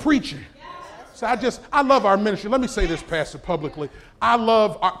kind of preaching. So I love our ministry. Let me say this, Pastor, publicly. I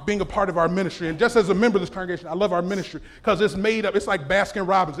love being a part of our ministry. And just as a member of this congregation, I love our ministry because it's made up. It's like Baskin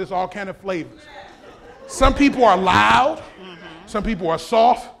Robbins. It's all kind of flavors. Some people are loud. Some people are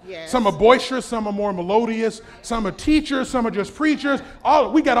soft. Yes. Some are boisterous. Some are more melodious. Some are teachers. Some are just preachers.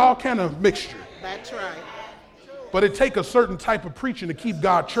 We got all kind of mixture. That's right. But it takes a certain type of preaching to keep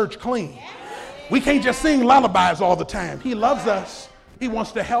God's church clean. We can't just sing lullabies all the time. He loves us. He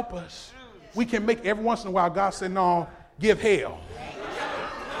wants to help us. We can make every once in a while. God said, no, give hell.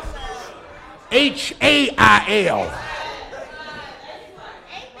 H-A-I-L.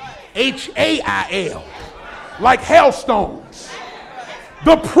 H-A-I-L. Like hailstones.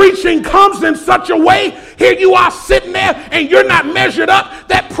 The preaching comes in such a way, here you are sitting there and you're not measured up.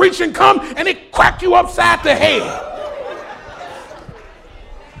 That preaching comes and it crack you upside the head.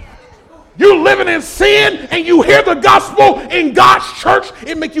 You're living in sin and you hear the gospel in God's church.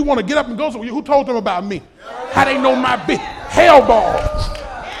 It makes you want to get up and go. So who told them about me? How they know my big hell balls?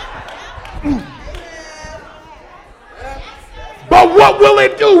 But what will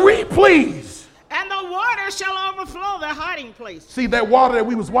it do? Read, please. And the water shall overflow their hiding place. See, that water that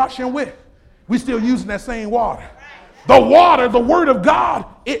we was washing with, we still using that same water. The water, the word of God,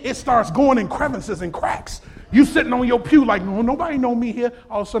 it starts going in crevices and cracks. You sitting on your pew like, no, nobody know me here.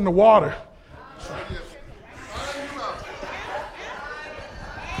 All of a sudden the water.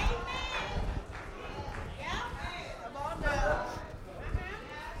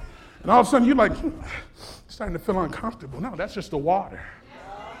 And all of a sudden you're like, starting to feel uncomfortable. No, that's just the water.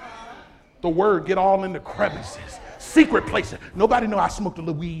 The word get all in the crevices, secret places. Nobody know I smoked a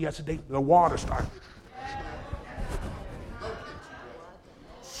little weed yesterday. The water started.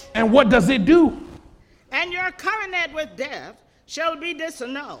 And what does it do? And your covenant with death shall be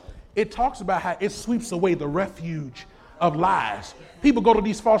disannulled. It talks about how it sweeps away the refuge of lies. People go to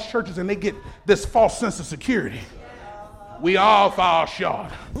these false churches and they get this false sense of security. We all fall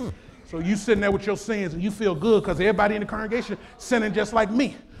short. So you sitting there with your sins and you feel good because everybody in the congregation sinning just like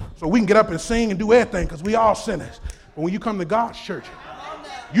me. So we can get up and sing and do everything because we all sinners. But when you come to God's church,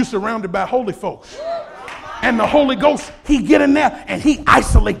 you're surrounded by holy folks. And the Holy Ghost, he get in there and he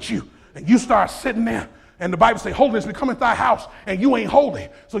isolates you. And you start sitting there And the Bible says, holiness be coming to thy house, and you ain't holy.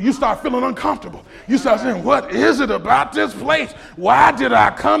 So you start feeling uncomfortable. You start saying, what is it about this place? Why did I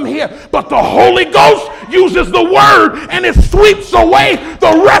come here? But the Holy Ghost uses the word, and it sweeps away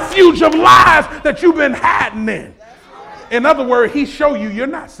the refuge of lies that you've been hiding in. In other words, he show you you're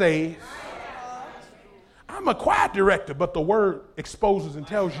not saved. I'm a choir director, but the word exposes and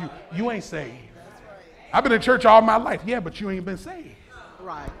tells you you ain't saved. I've been in church all my life. Yeah, but you ain't been saved.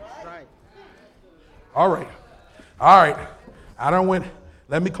 Right. All right. I don't win.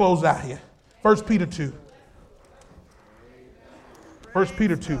 Let me close out here. 1 Peter 2. 1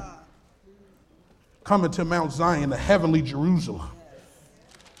 Peter 2. Coming to Mount Zion, the heavenly Jerusalem.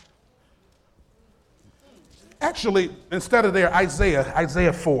 Actually, instead of there,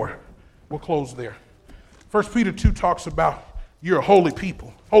 Isaiah 4. We'll close there. 1 Peter 2 talks about you're a holy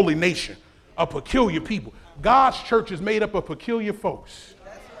people, holy nation, a peculiar people. God's church is made up of peculiar folks.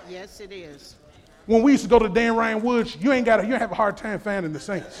 Yes, it is. When we used to go to Dan Ryan Woods, you ain't have a hard time finding the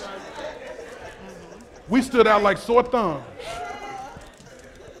saints. We stood out like sore thumbs.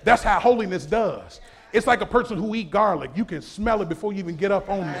 That's how holiness does. It's like a person who eat garlic. You can smell it before you even get up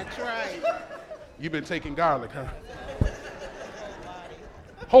on them. That's right. You've been taking garlic, huh?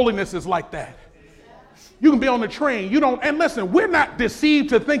 Holiness is like that. You can be on the train. And listen, we're not deceived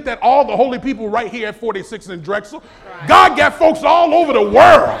to think that all the holy people right here at 46 in Drexel. Right. God got folks all over the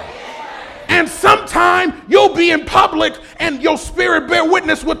world. And sometime you'll be in public and your spirit bear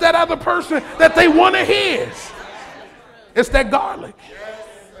witness with that other person that they want to hear. It's that garlic.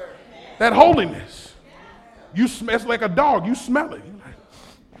 That holiness. It's like a dog. You smell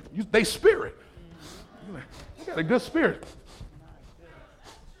it. They spirit. You got a good spirit.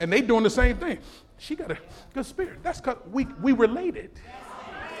 And they doing the same thing. She got a good spirit. That's because we related.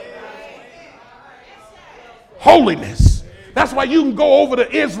 Holiness. That's why you can go over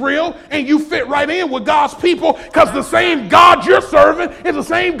to Israel and you fit right in with God's people, because the same God you're serving is the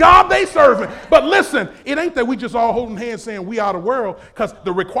same God they serving. But listen, it ain't that we just all holding hands saying we are the world, because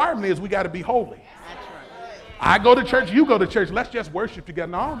the requirement is we got to be holy. I go to church, you go to church. Let's just worship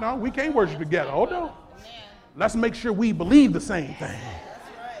together. No, we can't worship together. Hold on. Let's make sure we believe the same thing.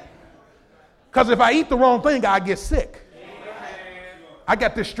 Because if I eat the wrong thing, I get sick. I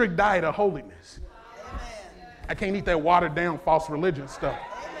got this strict diet of holiness. I can't eat that watered down false religion stuff.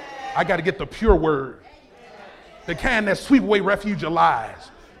 I got to get the pure word. The kind that sweep away refuge of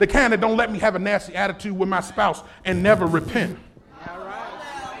lies. The kind that don't let me have a nasty attitude with my spouse and never repent. All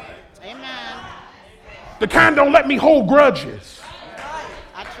right. Amen. The kind that don't let me hold grudges.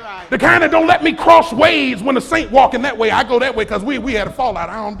 That's right. The kind that don't let me cross ways when a saint walking that way. I go that way because we had a fallout.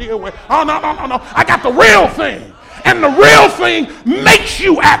 I don't deal with. Oh, no. I got the real thing. And the real thing makes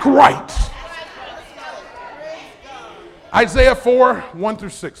you act right. Isaiah 4, 1 through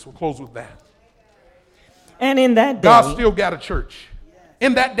 6. We'll close with that. And in that day, God still got a church.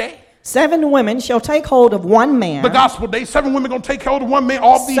 In that day, 7 women shall take hold of one man. the gospel day, 7 women going to take hold of one man.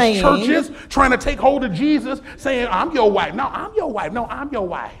 All these saying, churches trying to take hold of Jesus, saying, I'm your wife. No, I'm your wife. No, I'm your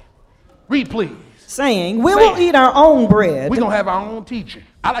wife. Read, please. Saying, we will eat our own bread. We're going to have our own teaching.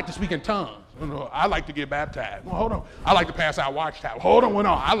 I like to speak in tongues. I like to get baptized. Well, hold on. I like to pass out watchtower. Hold on.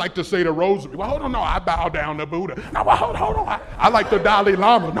 I like to say the rosary. Well, hold on. No, I bow down to Buddha. No, well, hold on. I like the Dalai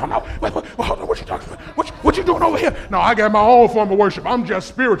Lama. No. Wait, hold on. What you talking about? What you doing over here? No, I got my own form of worship. I'm just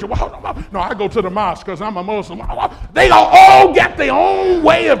spiritual. Well, hold on. No, I go to the mosque because I'm a Muslim. They all got their own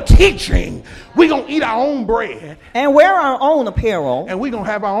way of teaching. We're going to eat our own bread. And wear our own apparel. And we're going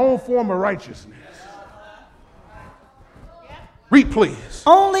to have our own form of righteousness. Read, please.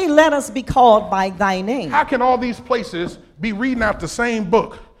 Only let us be called by thy name. How can all these places be reading out the same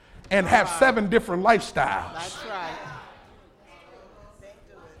book and have 7 different lifestyles? That's right.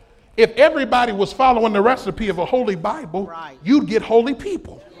 If everybody was following the recipe of a holy Bible, Right. you'd get holy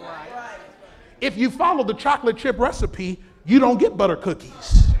people. Right. If you follow the chocolate chip recipe, you don't get butter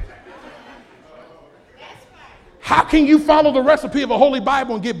cookies. How can you follow the recipe of a holy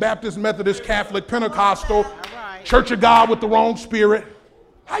Bible and get Baptist, Methodist, Catholic, Pentecostal, right. Church of God with the wrong spirit?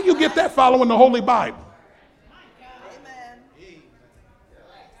 How you get that following the Holy Bible?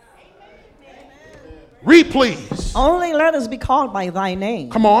 Read, please. Only let us be called by thy name.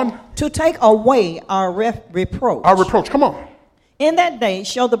 Come on. To take away our reproach. Our reproach. Come on. In that day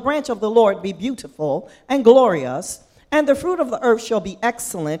shall the branch of the Lord be beautiful and glorious, and the fruit of the earth shall be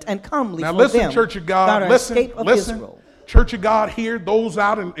excellent and comely now for listen, them Church of God. that are Listen. escaped of Israel. Church of God here, those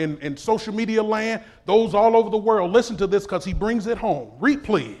out in social media land, those all over the world, listen to this because he brings it home. Read,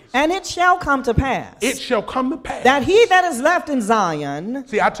 please. And it shall come to pass. It shall come to pass. That he that is left in Zion.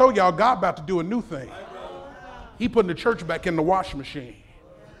 See, I told y'all God about to do a new thing. He putting the church back in the washing machine.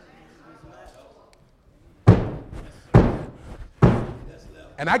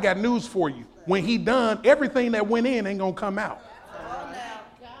 And I got news for you. When he done, everything that went in ain't going to come out.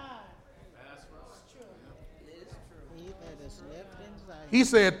 He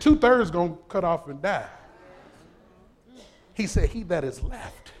said 2/3 going to cut off and die. He said, he that is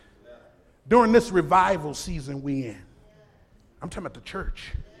left. During this revival season we in. I'm talking about the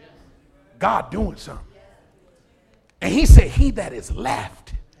church. God doing something. And he said, he that is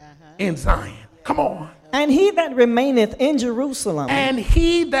left in Zion. Come on. And he that remaineth in Jerusalem. And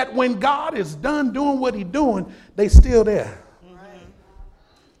he that when God is done doing what he doing, they still there.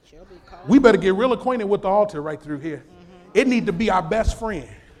 We better get real acquainted with the altar right through here. It need to be our best friend.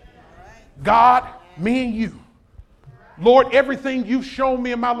 God, me and you. Lord, everything you've shown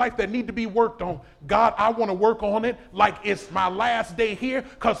me in my life that need to be worked on, God, I want to work on it like it's my last day here,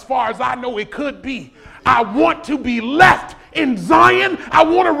 because as far as I know, it could be. I want to be left in Zion. I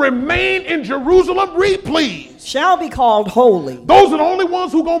want to remain in Jerusalem. Read, please. Shall be called holy. Those are the only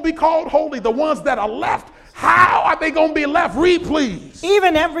ones who are going to be called holy, the ones that are left. How are they going to be left? Read, please.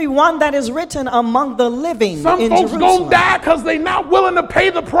 Even every one that is written among the living Some in folks going to die because they're not willing to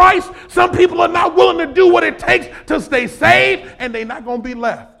pay the price. Some people are not willing to do what it takes to stay saved, and they're not going to be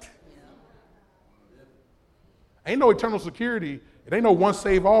left. Ain't no eternal security. It ain't no once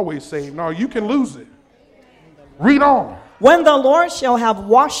saved, always saved. No, you can lose it. Read on. When the Lord shall have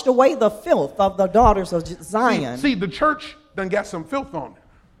washed away the filth of the daughters of Zion. See, the church done got some filth on it.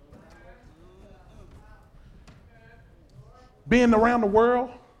 Being around the world,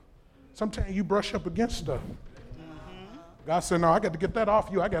 sometimes you brush up against stuff. God said, no, I got to get that off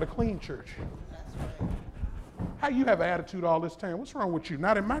you. I got a clean church. How you have an attitude all this time? What's wrong with you?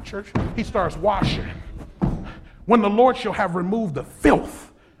 Not in my church. He starts washing. When the Lord shall have removed the filth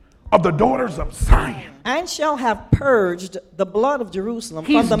of the daughters of Zion. And shall have purged the blood of Jerusalem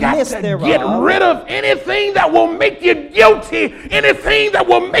He's from the midst got to thereof. get rid of anything that will make you guilty, anything that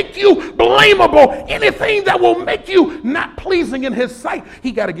will make you blamable, anything that will make you not pleasing in his sight.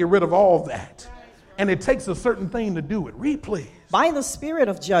 He got to get rid of all that. And it takes a certain thing to do it. Read, please. By the spirit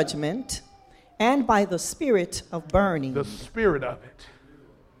of judgment and by the spirit of burning. The spirit of it.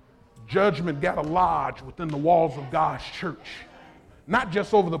 Judgment got to lodge within the walls of God's church. Not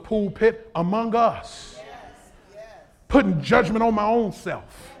just over the pulpit, among us. Putting judgment on my own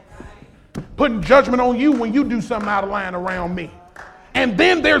self. Putting judgment on you when you do something out of line around me. And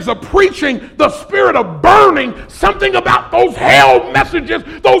then there's a preaching, the spirit of burning, something about those hell messages,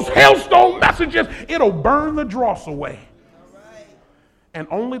 those hailstone messages. It'll burn the dross away. And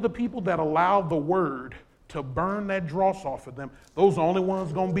only the people that allow the word to burn that dross off of them, those are the only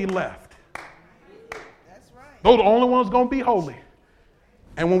ones going to be left. Those are the only ones going to be holy.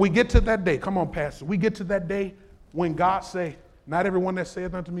 And when we get to that day, come on, Pastor, we get to that day when God say, not everyone that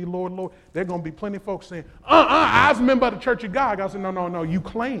saith unto me, Lord, Lord, there are going to be plenty of folks saying, I was a member of the Church of God. God said, no, you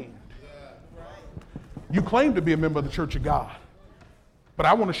claimed. You claimed to be a member of the Church of God. But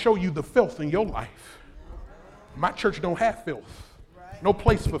I want to show you the filth in your life. My church don't have filth. No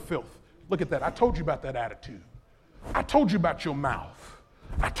place for filth. Look at that. I told you about that attitude. I told you about your mouth.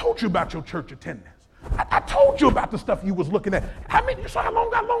 I told you about your church attendance. I told you about the stuff you was looking at. How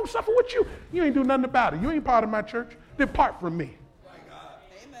long I long suffer with you? You ain't do nothing about it. You ain't part of my church. Depart from me.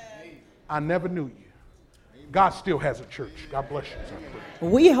 Amen. I never knew you. God still has a church. God bless you.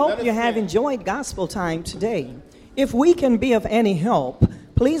 We hope you have enjoyed gospel time today. If we can be of any help,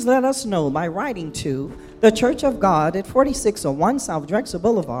 please let us know by writing to the Church of God at 4601 South Drexel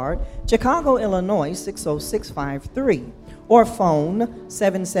Boulevard, Chicago, Illinois 60653. Or phone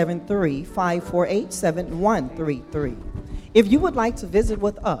 773-548-7133. If you would like to visit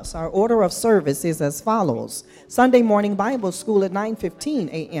with us, our order of service is as follows. Sunday morning Bible school at 9:15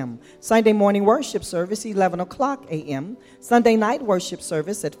 a.m. Sunday morning worship service 11 o'clock a.m. Sunday night worship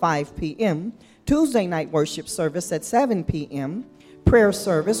service at 5 p.m. Tuesday night worship service at 7 p.m. Prayer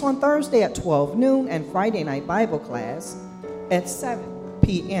service on Thursday at 12 noon and Friday night Bible class at 7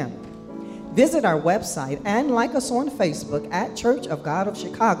 p.m. Visit our website and like us on Facebook at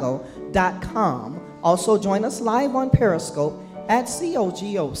churchofgodofchicago.com. Also join us live on Periscope at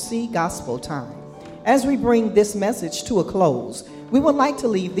COGOC Gospel Time. As we bring this message to a close, we would like to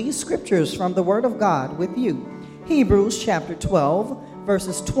leave these scriptures from the Word of God with you. Hebrews chapter 12,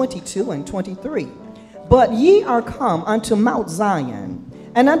 verses 22 and 23. But ye are come unto Mount Zion,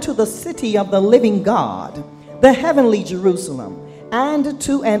 and unto the city of the living God, the heavenly Jerusalem, and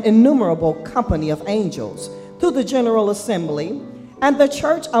to an innumerable company of angels, to the general assembly, and the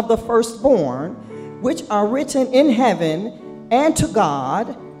church of the firstborn, which are written in heaven, and to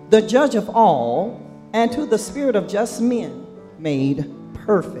God, the judge of all, and to the spirit of just men made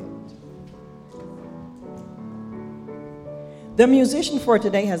perfect. The musician for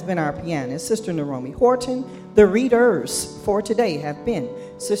today has been our pianist, Sister Naomi Horton. The readers for today have been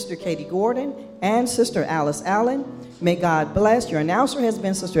Sister Katie Gordon and Sister Alice Allen. May God bless. Your announcer has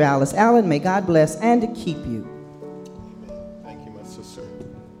been Sister Alice Allen. May God bless and keep you. Thank you, my sister.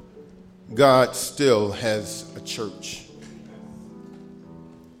 God still has a church.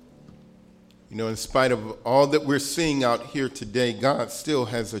 You know, in spite of all that we're seeing out here today, God still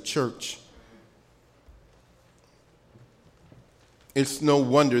has a church. It's no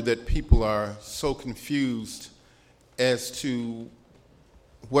wonder that people are so confused as to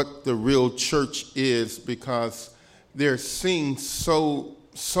what the real church is, because they're seeing so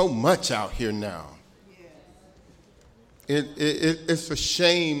much out here now. It's a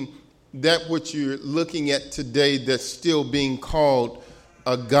shame that what you're looking at today that's still being called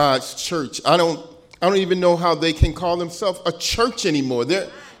a God's church. I don't even know how they can call themselves a church anymore.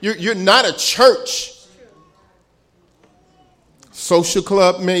 You're not a church. Social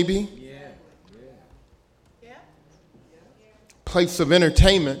club, maybe. Place of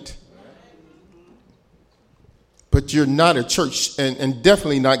entertainment. But you're not a church, and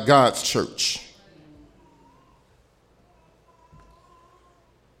definitely not God's church.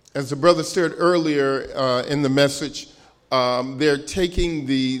 As the brother said earlier in the message, they're taking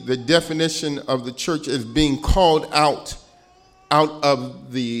the definition of the church as being called out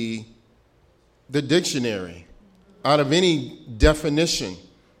of the dictionary, out of any definition,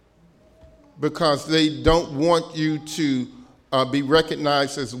 because they don't want you to be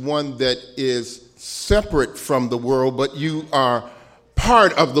recognized as one that is separate from the world, but you are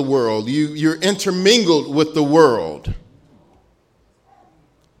part of the world. You're intermingled with the world.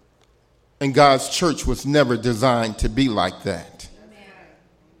 And God's church was never designed to be like that.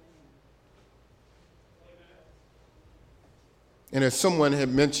 And as someone had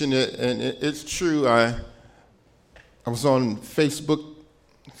mentioned it, and it's true, I was on Facebook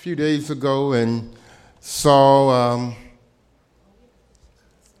a few days ago and saw,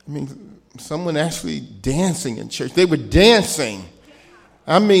 someone actually dancing in church. They were dancing.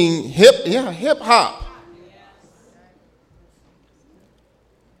 Hip hop.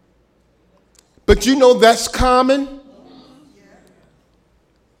 But you know that's common.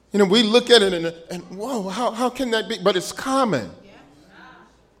 You know, we look at it and whoa, how can that be? But it's common.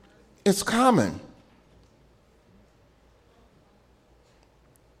 It's common.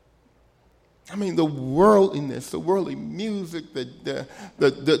 The worldliness, the worldly music,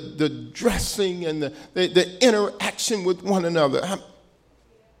 the dressing, and the interaction with one another.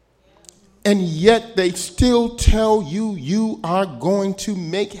 And yet they still tell you you are going to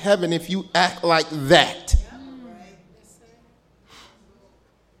make heaven if you act like that.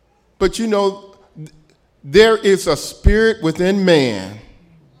 But you know, there is a spirit within man.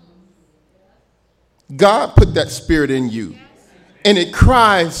 God put that spirit in you. And it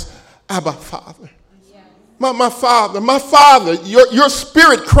cries, Abba, Father. My Father, my Father. Your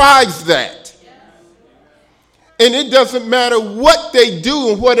spirit cries that. And it doesn't matter what they do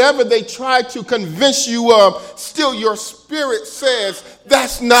and whatever they try to convince you of, still your spirit says,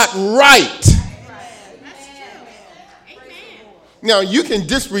 that's not right. Now, you can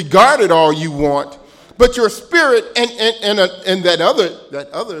disregard it all you want, but your spirit and that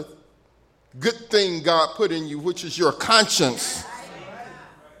other good thing God put in you, which is your conscience.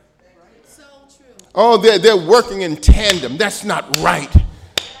 Oh, they're working in tandem. That's not right.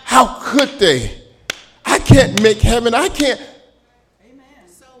 How could they? I can't make heaven. I can't. Amen.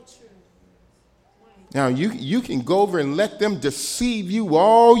 So true. Now, you can go over and let them deceive you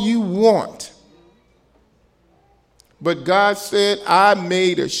all you want. But God said, I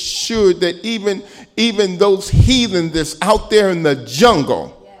made sure that even those heathen that's out there in the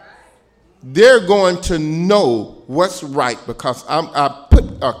jungle, they're going to know what's right because I put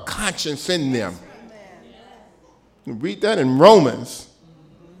a conscience in them. You read that in Romans.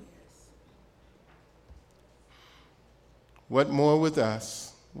 What more with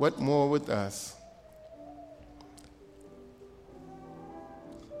us? What more with us?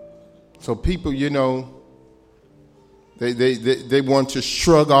 So people, you know, they want to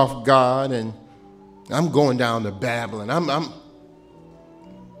shrug off God, and I'm going down to Babylon.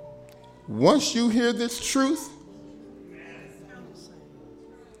 Once you hear this truth,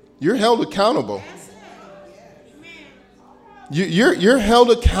 you're held accountable. You're held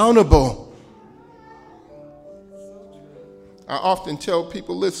accountable. I often tell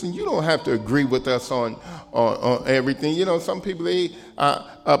people, listen, you don't have to agree with us on everything. You know, some people, they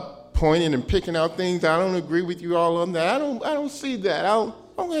are pointing and picking out things. I don't agree with you all on that. I don't see that.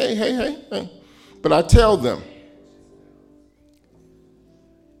 Hey. But I tell them,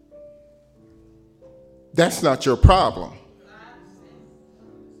 that's not your problem.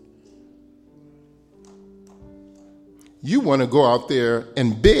 You want to go out there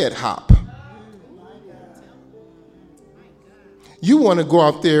and bed hop. You want to go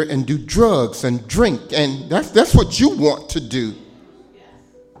out there and do drugs and drink, and that's what you want to do.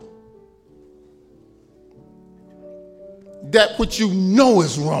 That what you know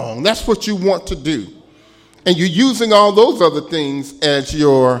is wrong, that's what you want to do. And you're using all those other things as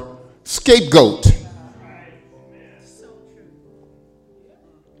your scapegoat.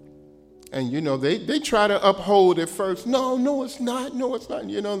 And, you know, they try to uphold it first. No, it's not. No, it's not.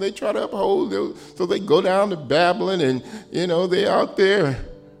 You know, they try to uphold it. So they go down to Babylon and, you know, they're out there.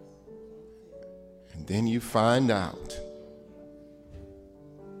 And then you find out.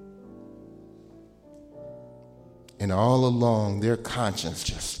 And all along, their conscience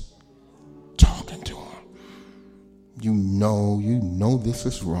just talking to them. You know this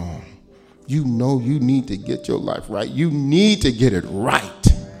is wrong. You know you need to get your life right. You need to get it right.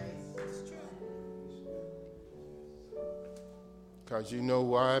 Because you know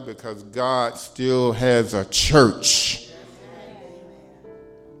why? Because God still has a church.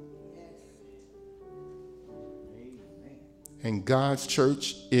 And God's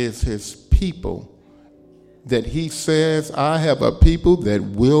church is his people. That he says, I have a people that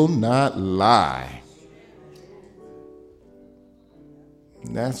will not lie.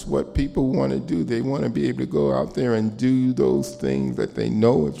 And that's what people want to do. They want to be able to go out there and do those things that they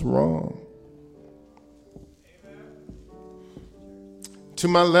know is wrong. To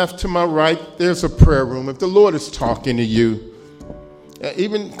my left, to my right, there's a prayer room. If the Lord is talking to you,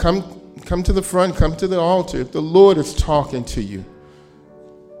 even come to the front, come to the altar. If the Lord is talking to you,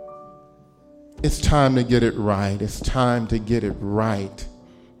 it's time to get it right. It's time to get it right.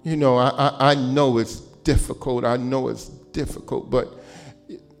 You know, I know it's difficult. But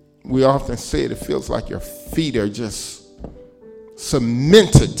we often say it feels like your feet are just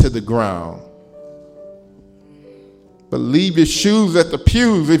cemented to the ground. But leave your shoes at the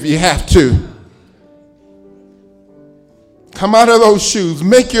pews if you have to. Come out of those shoes.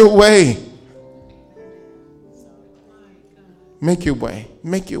 Make your way. Make your way.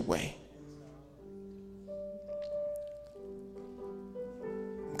 Make your way.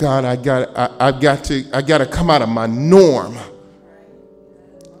 God, I got to come out of my norm.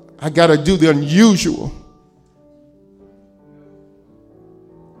 I got to do the unusual.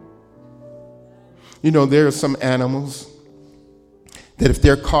 You know, there are some animals that if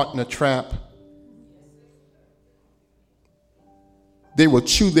they're caught in a trap, they will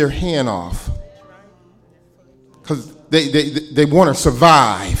chew their hand off because they want to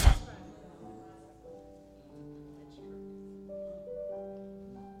survive.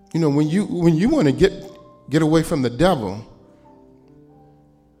 You know, when you want to get away from the devil,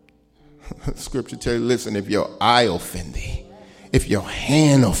 Scripture tells you, listen, if your eye offend thee, if your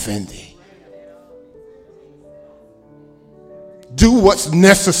hand offend thee, do what's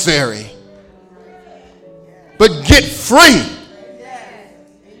necessary, but get free.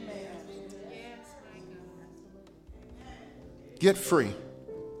 Get free.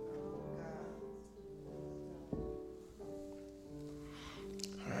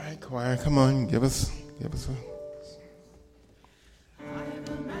 All right, choir, come on, give us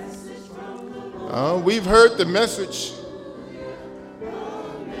a... we've heard the message.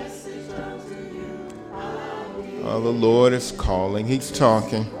 Oh, the Lord is calling. He's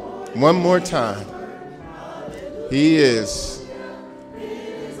talking. One more time. He is.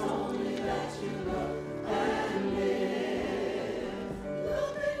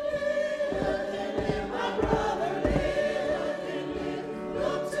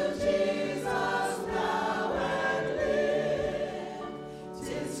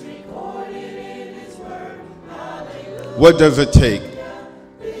 What does it take?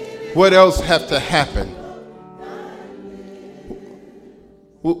 What else have to happen?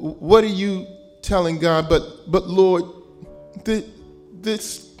 What are you telling God? But Lord,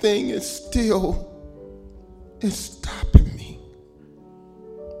 this thing is still, it's stopping me.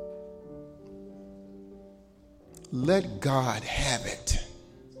 Let God have it.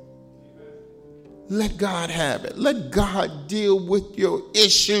 Let God have it. Let God deal with your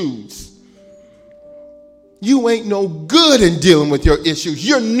issues. You ain't no good in dealing with your issues.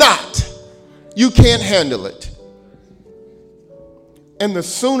 You're not. You can't handle it. And the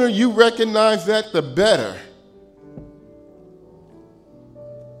sooner you recognize that, the better.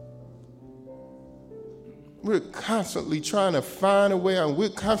 We're constantly trying to find a way out. We're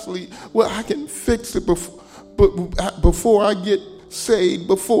constantly, well, I can fix it before I get saved,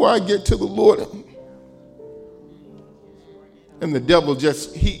 before I get to the Lord. And the devil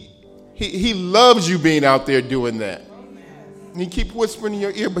just, he loves you being out there doing that. And he keeps whispering in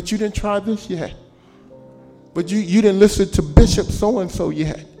your ear, but you didn't try this yet. But you didn't listen to Bishop so-and-so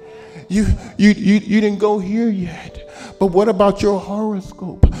yet. You didn't go here yet. But what about your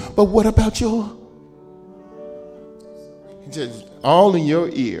horoscope? But what about your... Just all in your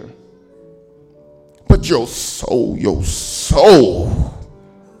ear. But your soul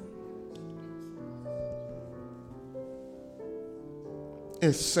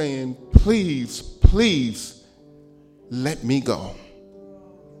is saying, please, please let me go.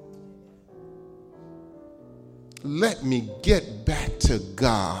 Let me get back to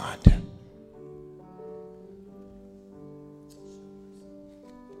God.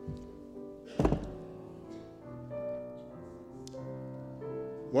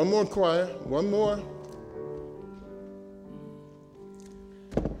 One more choir, one more.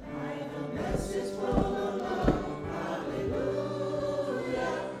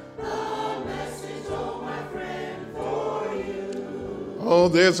 Oh,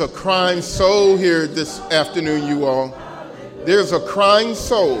 there's a crying soul here this afternoon, you all. There's a crying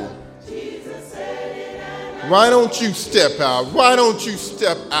soul. Why don't you step out? Why don't you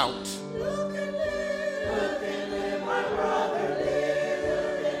step out?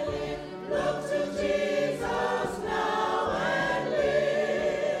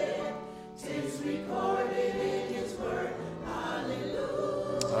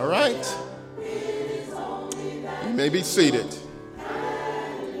 All right. You may be seated.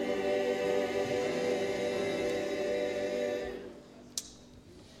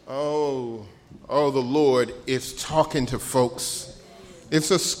 Oh, the Lord is talking to folks. It's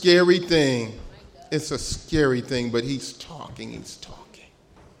a scary thing. It's a scary thing, but he's talking. He's talking.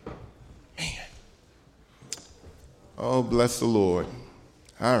 Man. Oh, bless the Lord.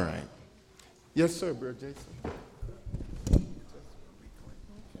 All right. Yes, sir, Brother Jason.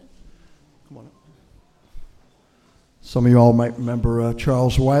 Come on up. Some of you all might remember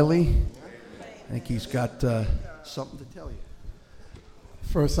Charles Wiley. I think he's got something to tell you.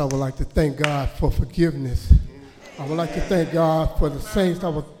 First, I would like to thank God for forgiveness. I would like to thank God for the saints. I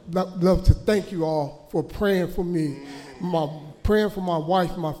would love to thank you all for praying for me, praying for my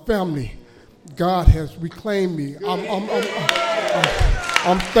wife, my family. God has reclaimed me. I'm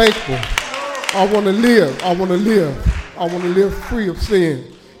thankful. I want to live. I want to live. I want to live free of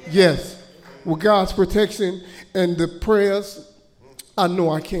sin. Yes, with God's protection and the prayers, I know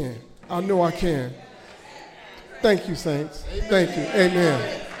I can. I know I can. Thank you, saints. Thank you.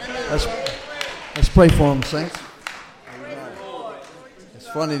 Amen. Let's pray for him, saints. It's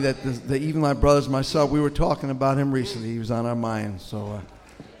funny that even my brothers and myself, we were talking about him recently. He was on our minds. So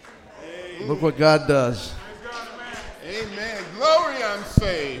look what God does. Amen. Glory, I'm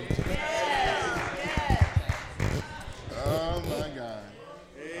saved. Oh, my God.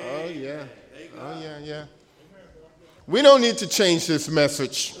 Oh, yeah. Oh, yeah. We don't need to change this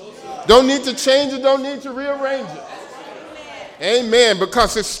message. Don't need to change it. Don't need to rearrange it. Amen.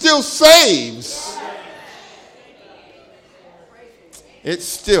 Because it still saves. It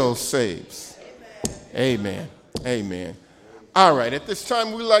still saves. Amen. Amen. All right. At this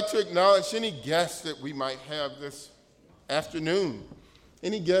time, we'd like to acknowledge any guests that we might have this afternoon.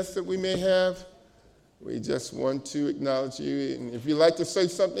 Any guests that we may have? We just want to acknowledge you. And if you'd like to say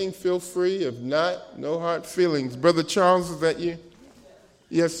something, feel free. If not, no hard feelings. Brother Charles, is that you?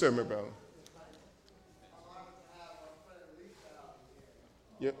 Yes, sir, my brother.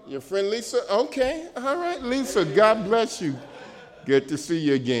 Your friend Lisa? Okay. All right, Lisa. God bless you. Good to see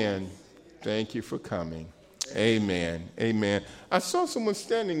you again. Thank you for coming. Amen. Amen. I saw someone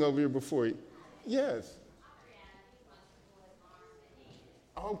standing over here before you. Yes.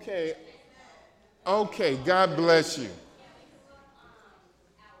 Okay. Okay. God bless you.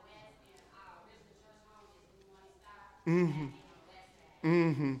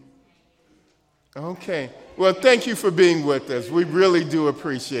 Okay. Well, thank you for being with us. We really do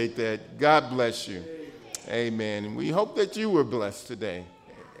appreciate that. God bless you. Amen. And we hope that you were blessed today.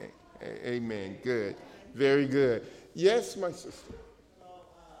 Amen. Good. Very good. Yes, my sister.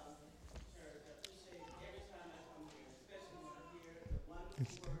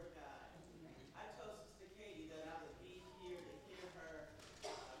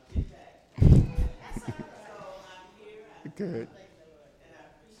 Good.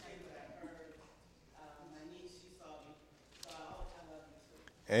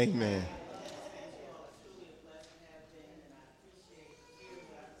 Amen.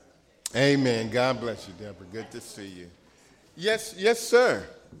 Amen. God bless you, Deborah. Good to see you. Yes, sir.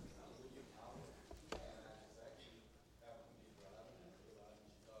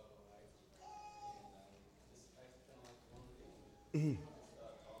 Mm-hmm.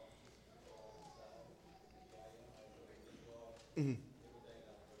 Mm-hmm.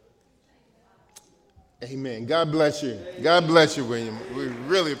 Amen. God bless you. God bless you, William. We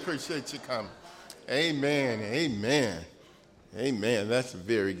really appreciate you coming. Amen. Amen. Amen. That's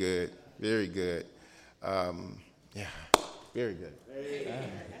very good. Very good. Yeah, very good.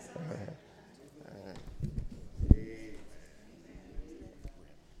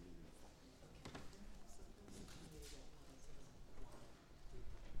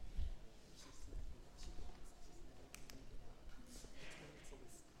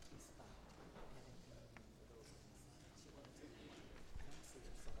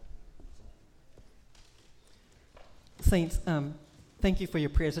 Saints, thank you for your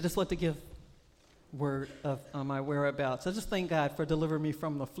prayers. I just want to give word of my whereabouts. I just thank God for delivering me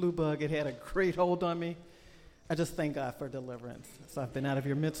from the flu bug. It had a great hold on me. I just thank God for deliverance. So I've been out of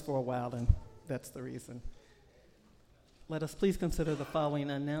your midst for a while, and that's the reason. Let us please consider the following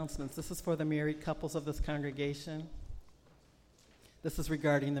announcements. This is for the married couples of this congregation. This is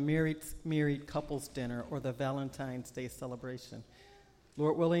regarding the married couples dinner or the Valentine's Day celebration.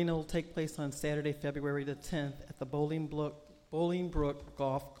 Lord willing, it will take place on Saturday, February the 10th at the Bolingbrook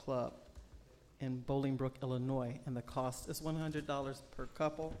Golf Club in Bolingbrook, Illinois, and the cost is $100 per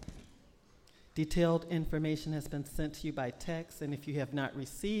couple. Detailed information has been sent to you by text, and if you have not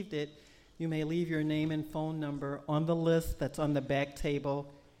received it, you may leave your name and phone number on the list that's on the back table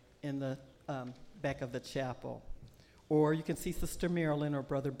in the back of the chapel. Or you can see Sister Marilyn or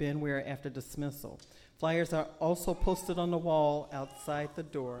Brother Ben Ware after dismissal. Flyers are also posted on the wall outside the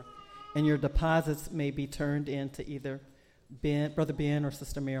door, and your deposits may be turned in to either Brother Ben or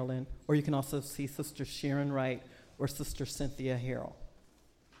Sister Marilyn, or you can also see Sister Sharon Wright or Sister Cynthia Harrell.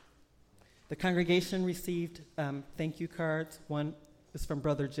 The congregation received thank you cards. One is from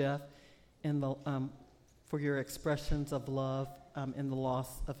Brother Jeff and for your expressions of love in the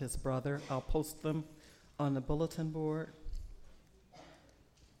loss of his brother. I'll post them on the bulletin board.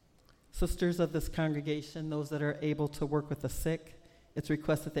 Sisters of this congregation, those that are able to work with the sick, it's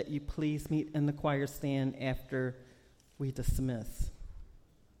requested that you please meet in the choir stand after we dismiss.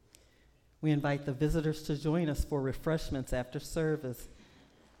 We invite the visitors to join us for refreshments after service.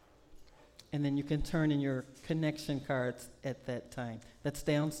 And then you can turn in your connection cards at that time. That's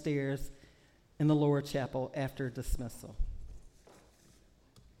downstairs in the lower chapel after dismissal.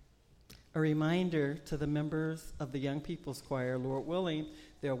 A reminder to the members of the Young People's Choir, Lord willing,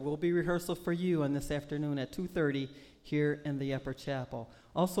 there will be rehearsal for you on this afternoon at 2:30 here in the upper chapel.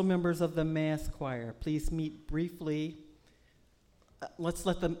 Also, members of the Mass Choir, please meet briefly. Let's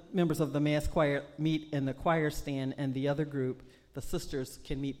let the members of the Mass Choir meet in the choir stand, and the other group, the sisters,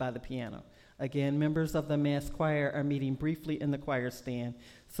 can meet by the piano. Again, members of the Mass Choir are meeting briefly in the choir stand.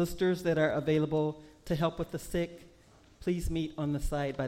 Sisters that are available to help with the sick, please meet on the side by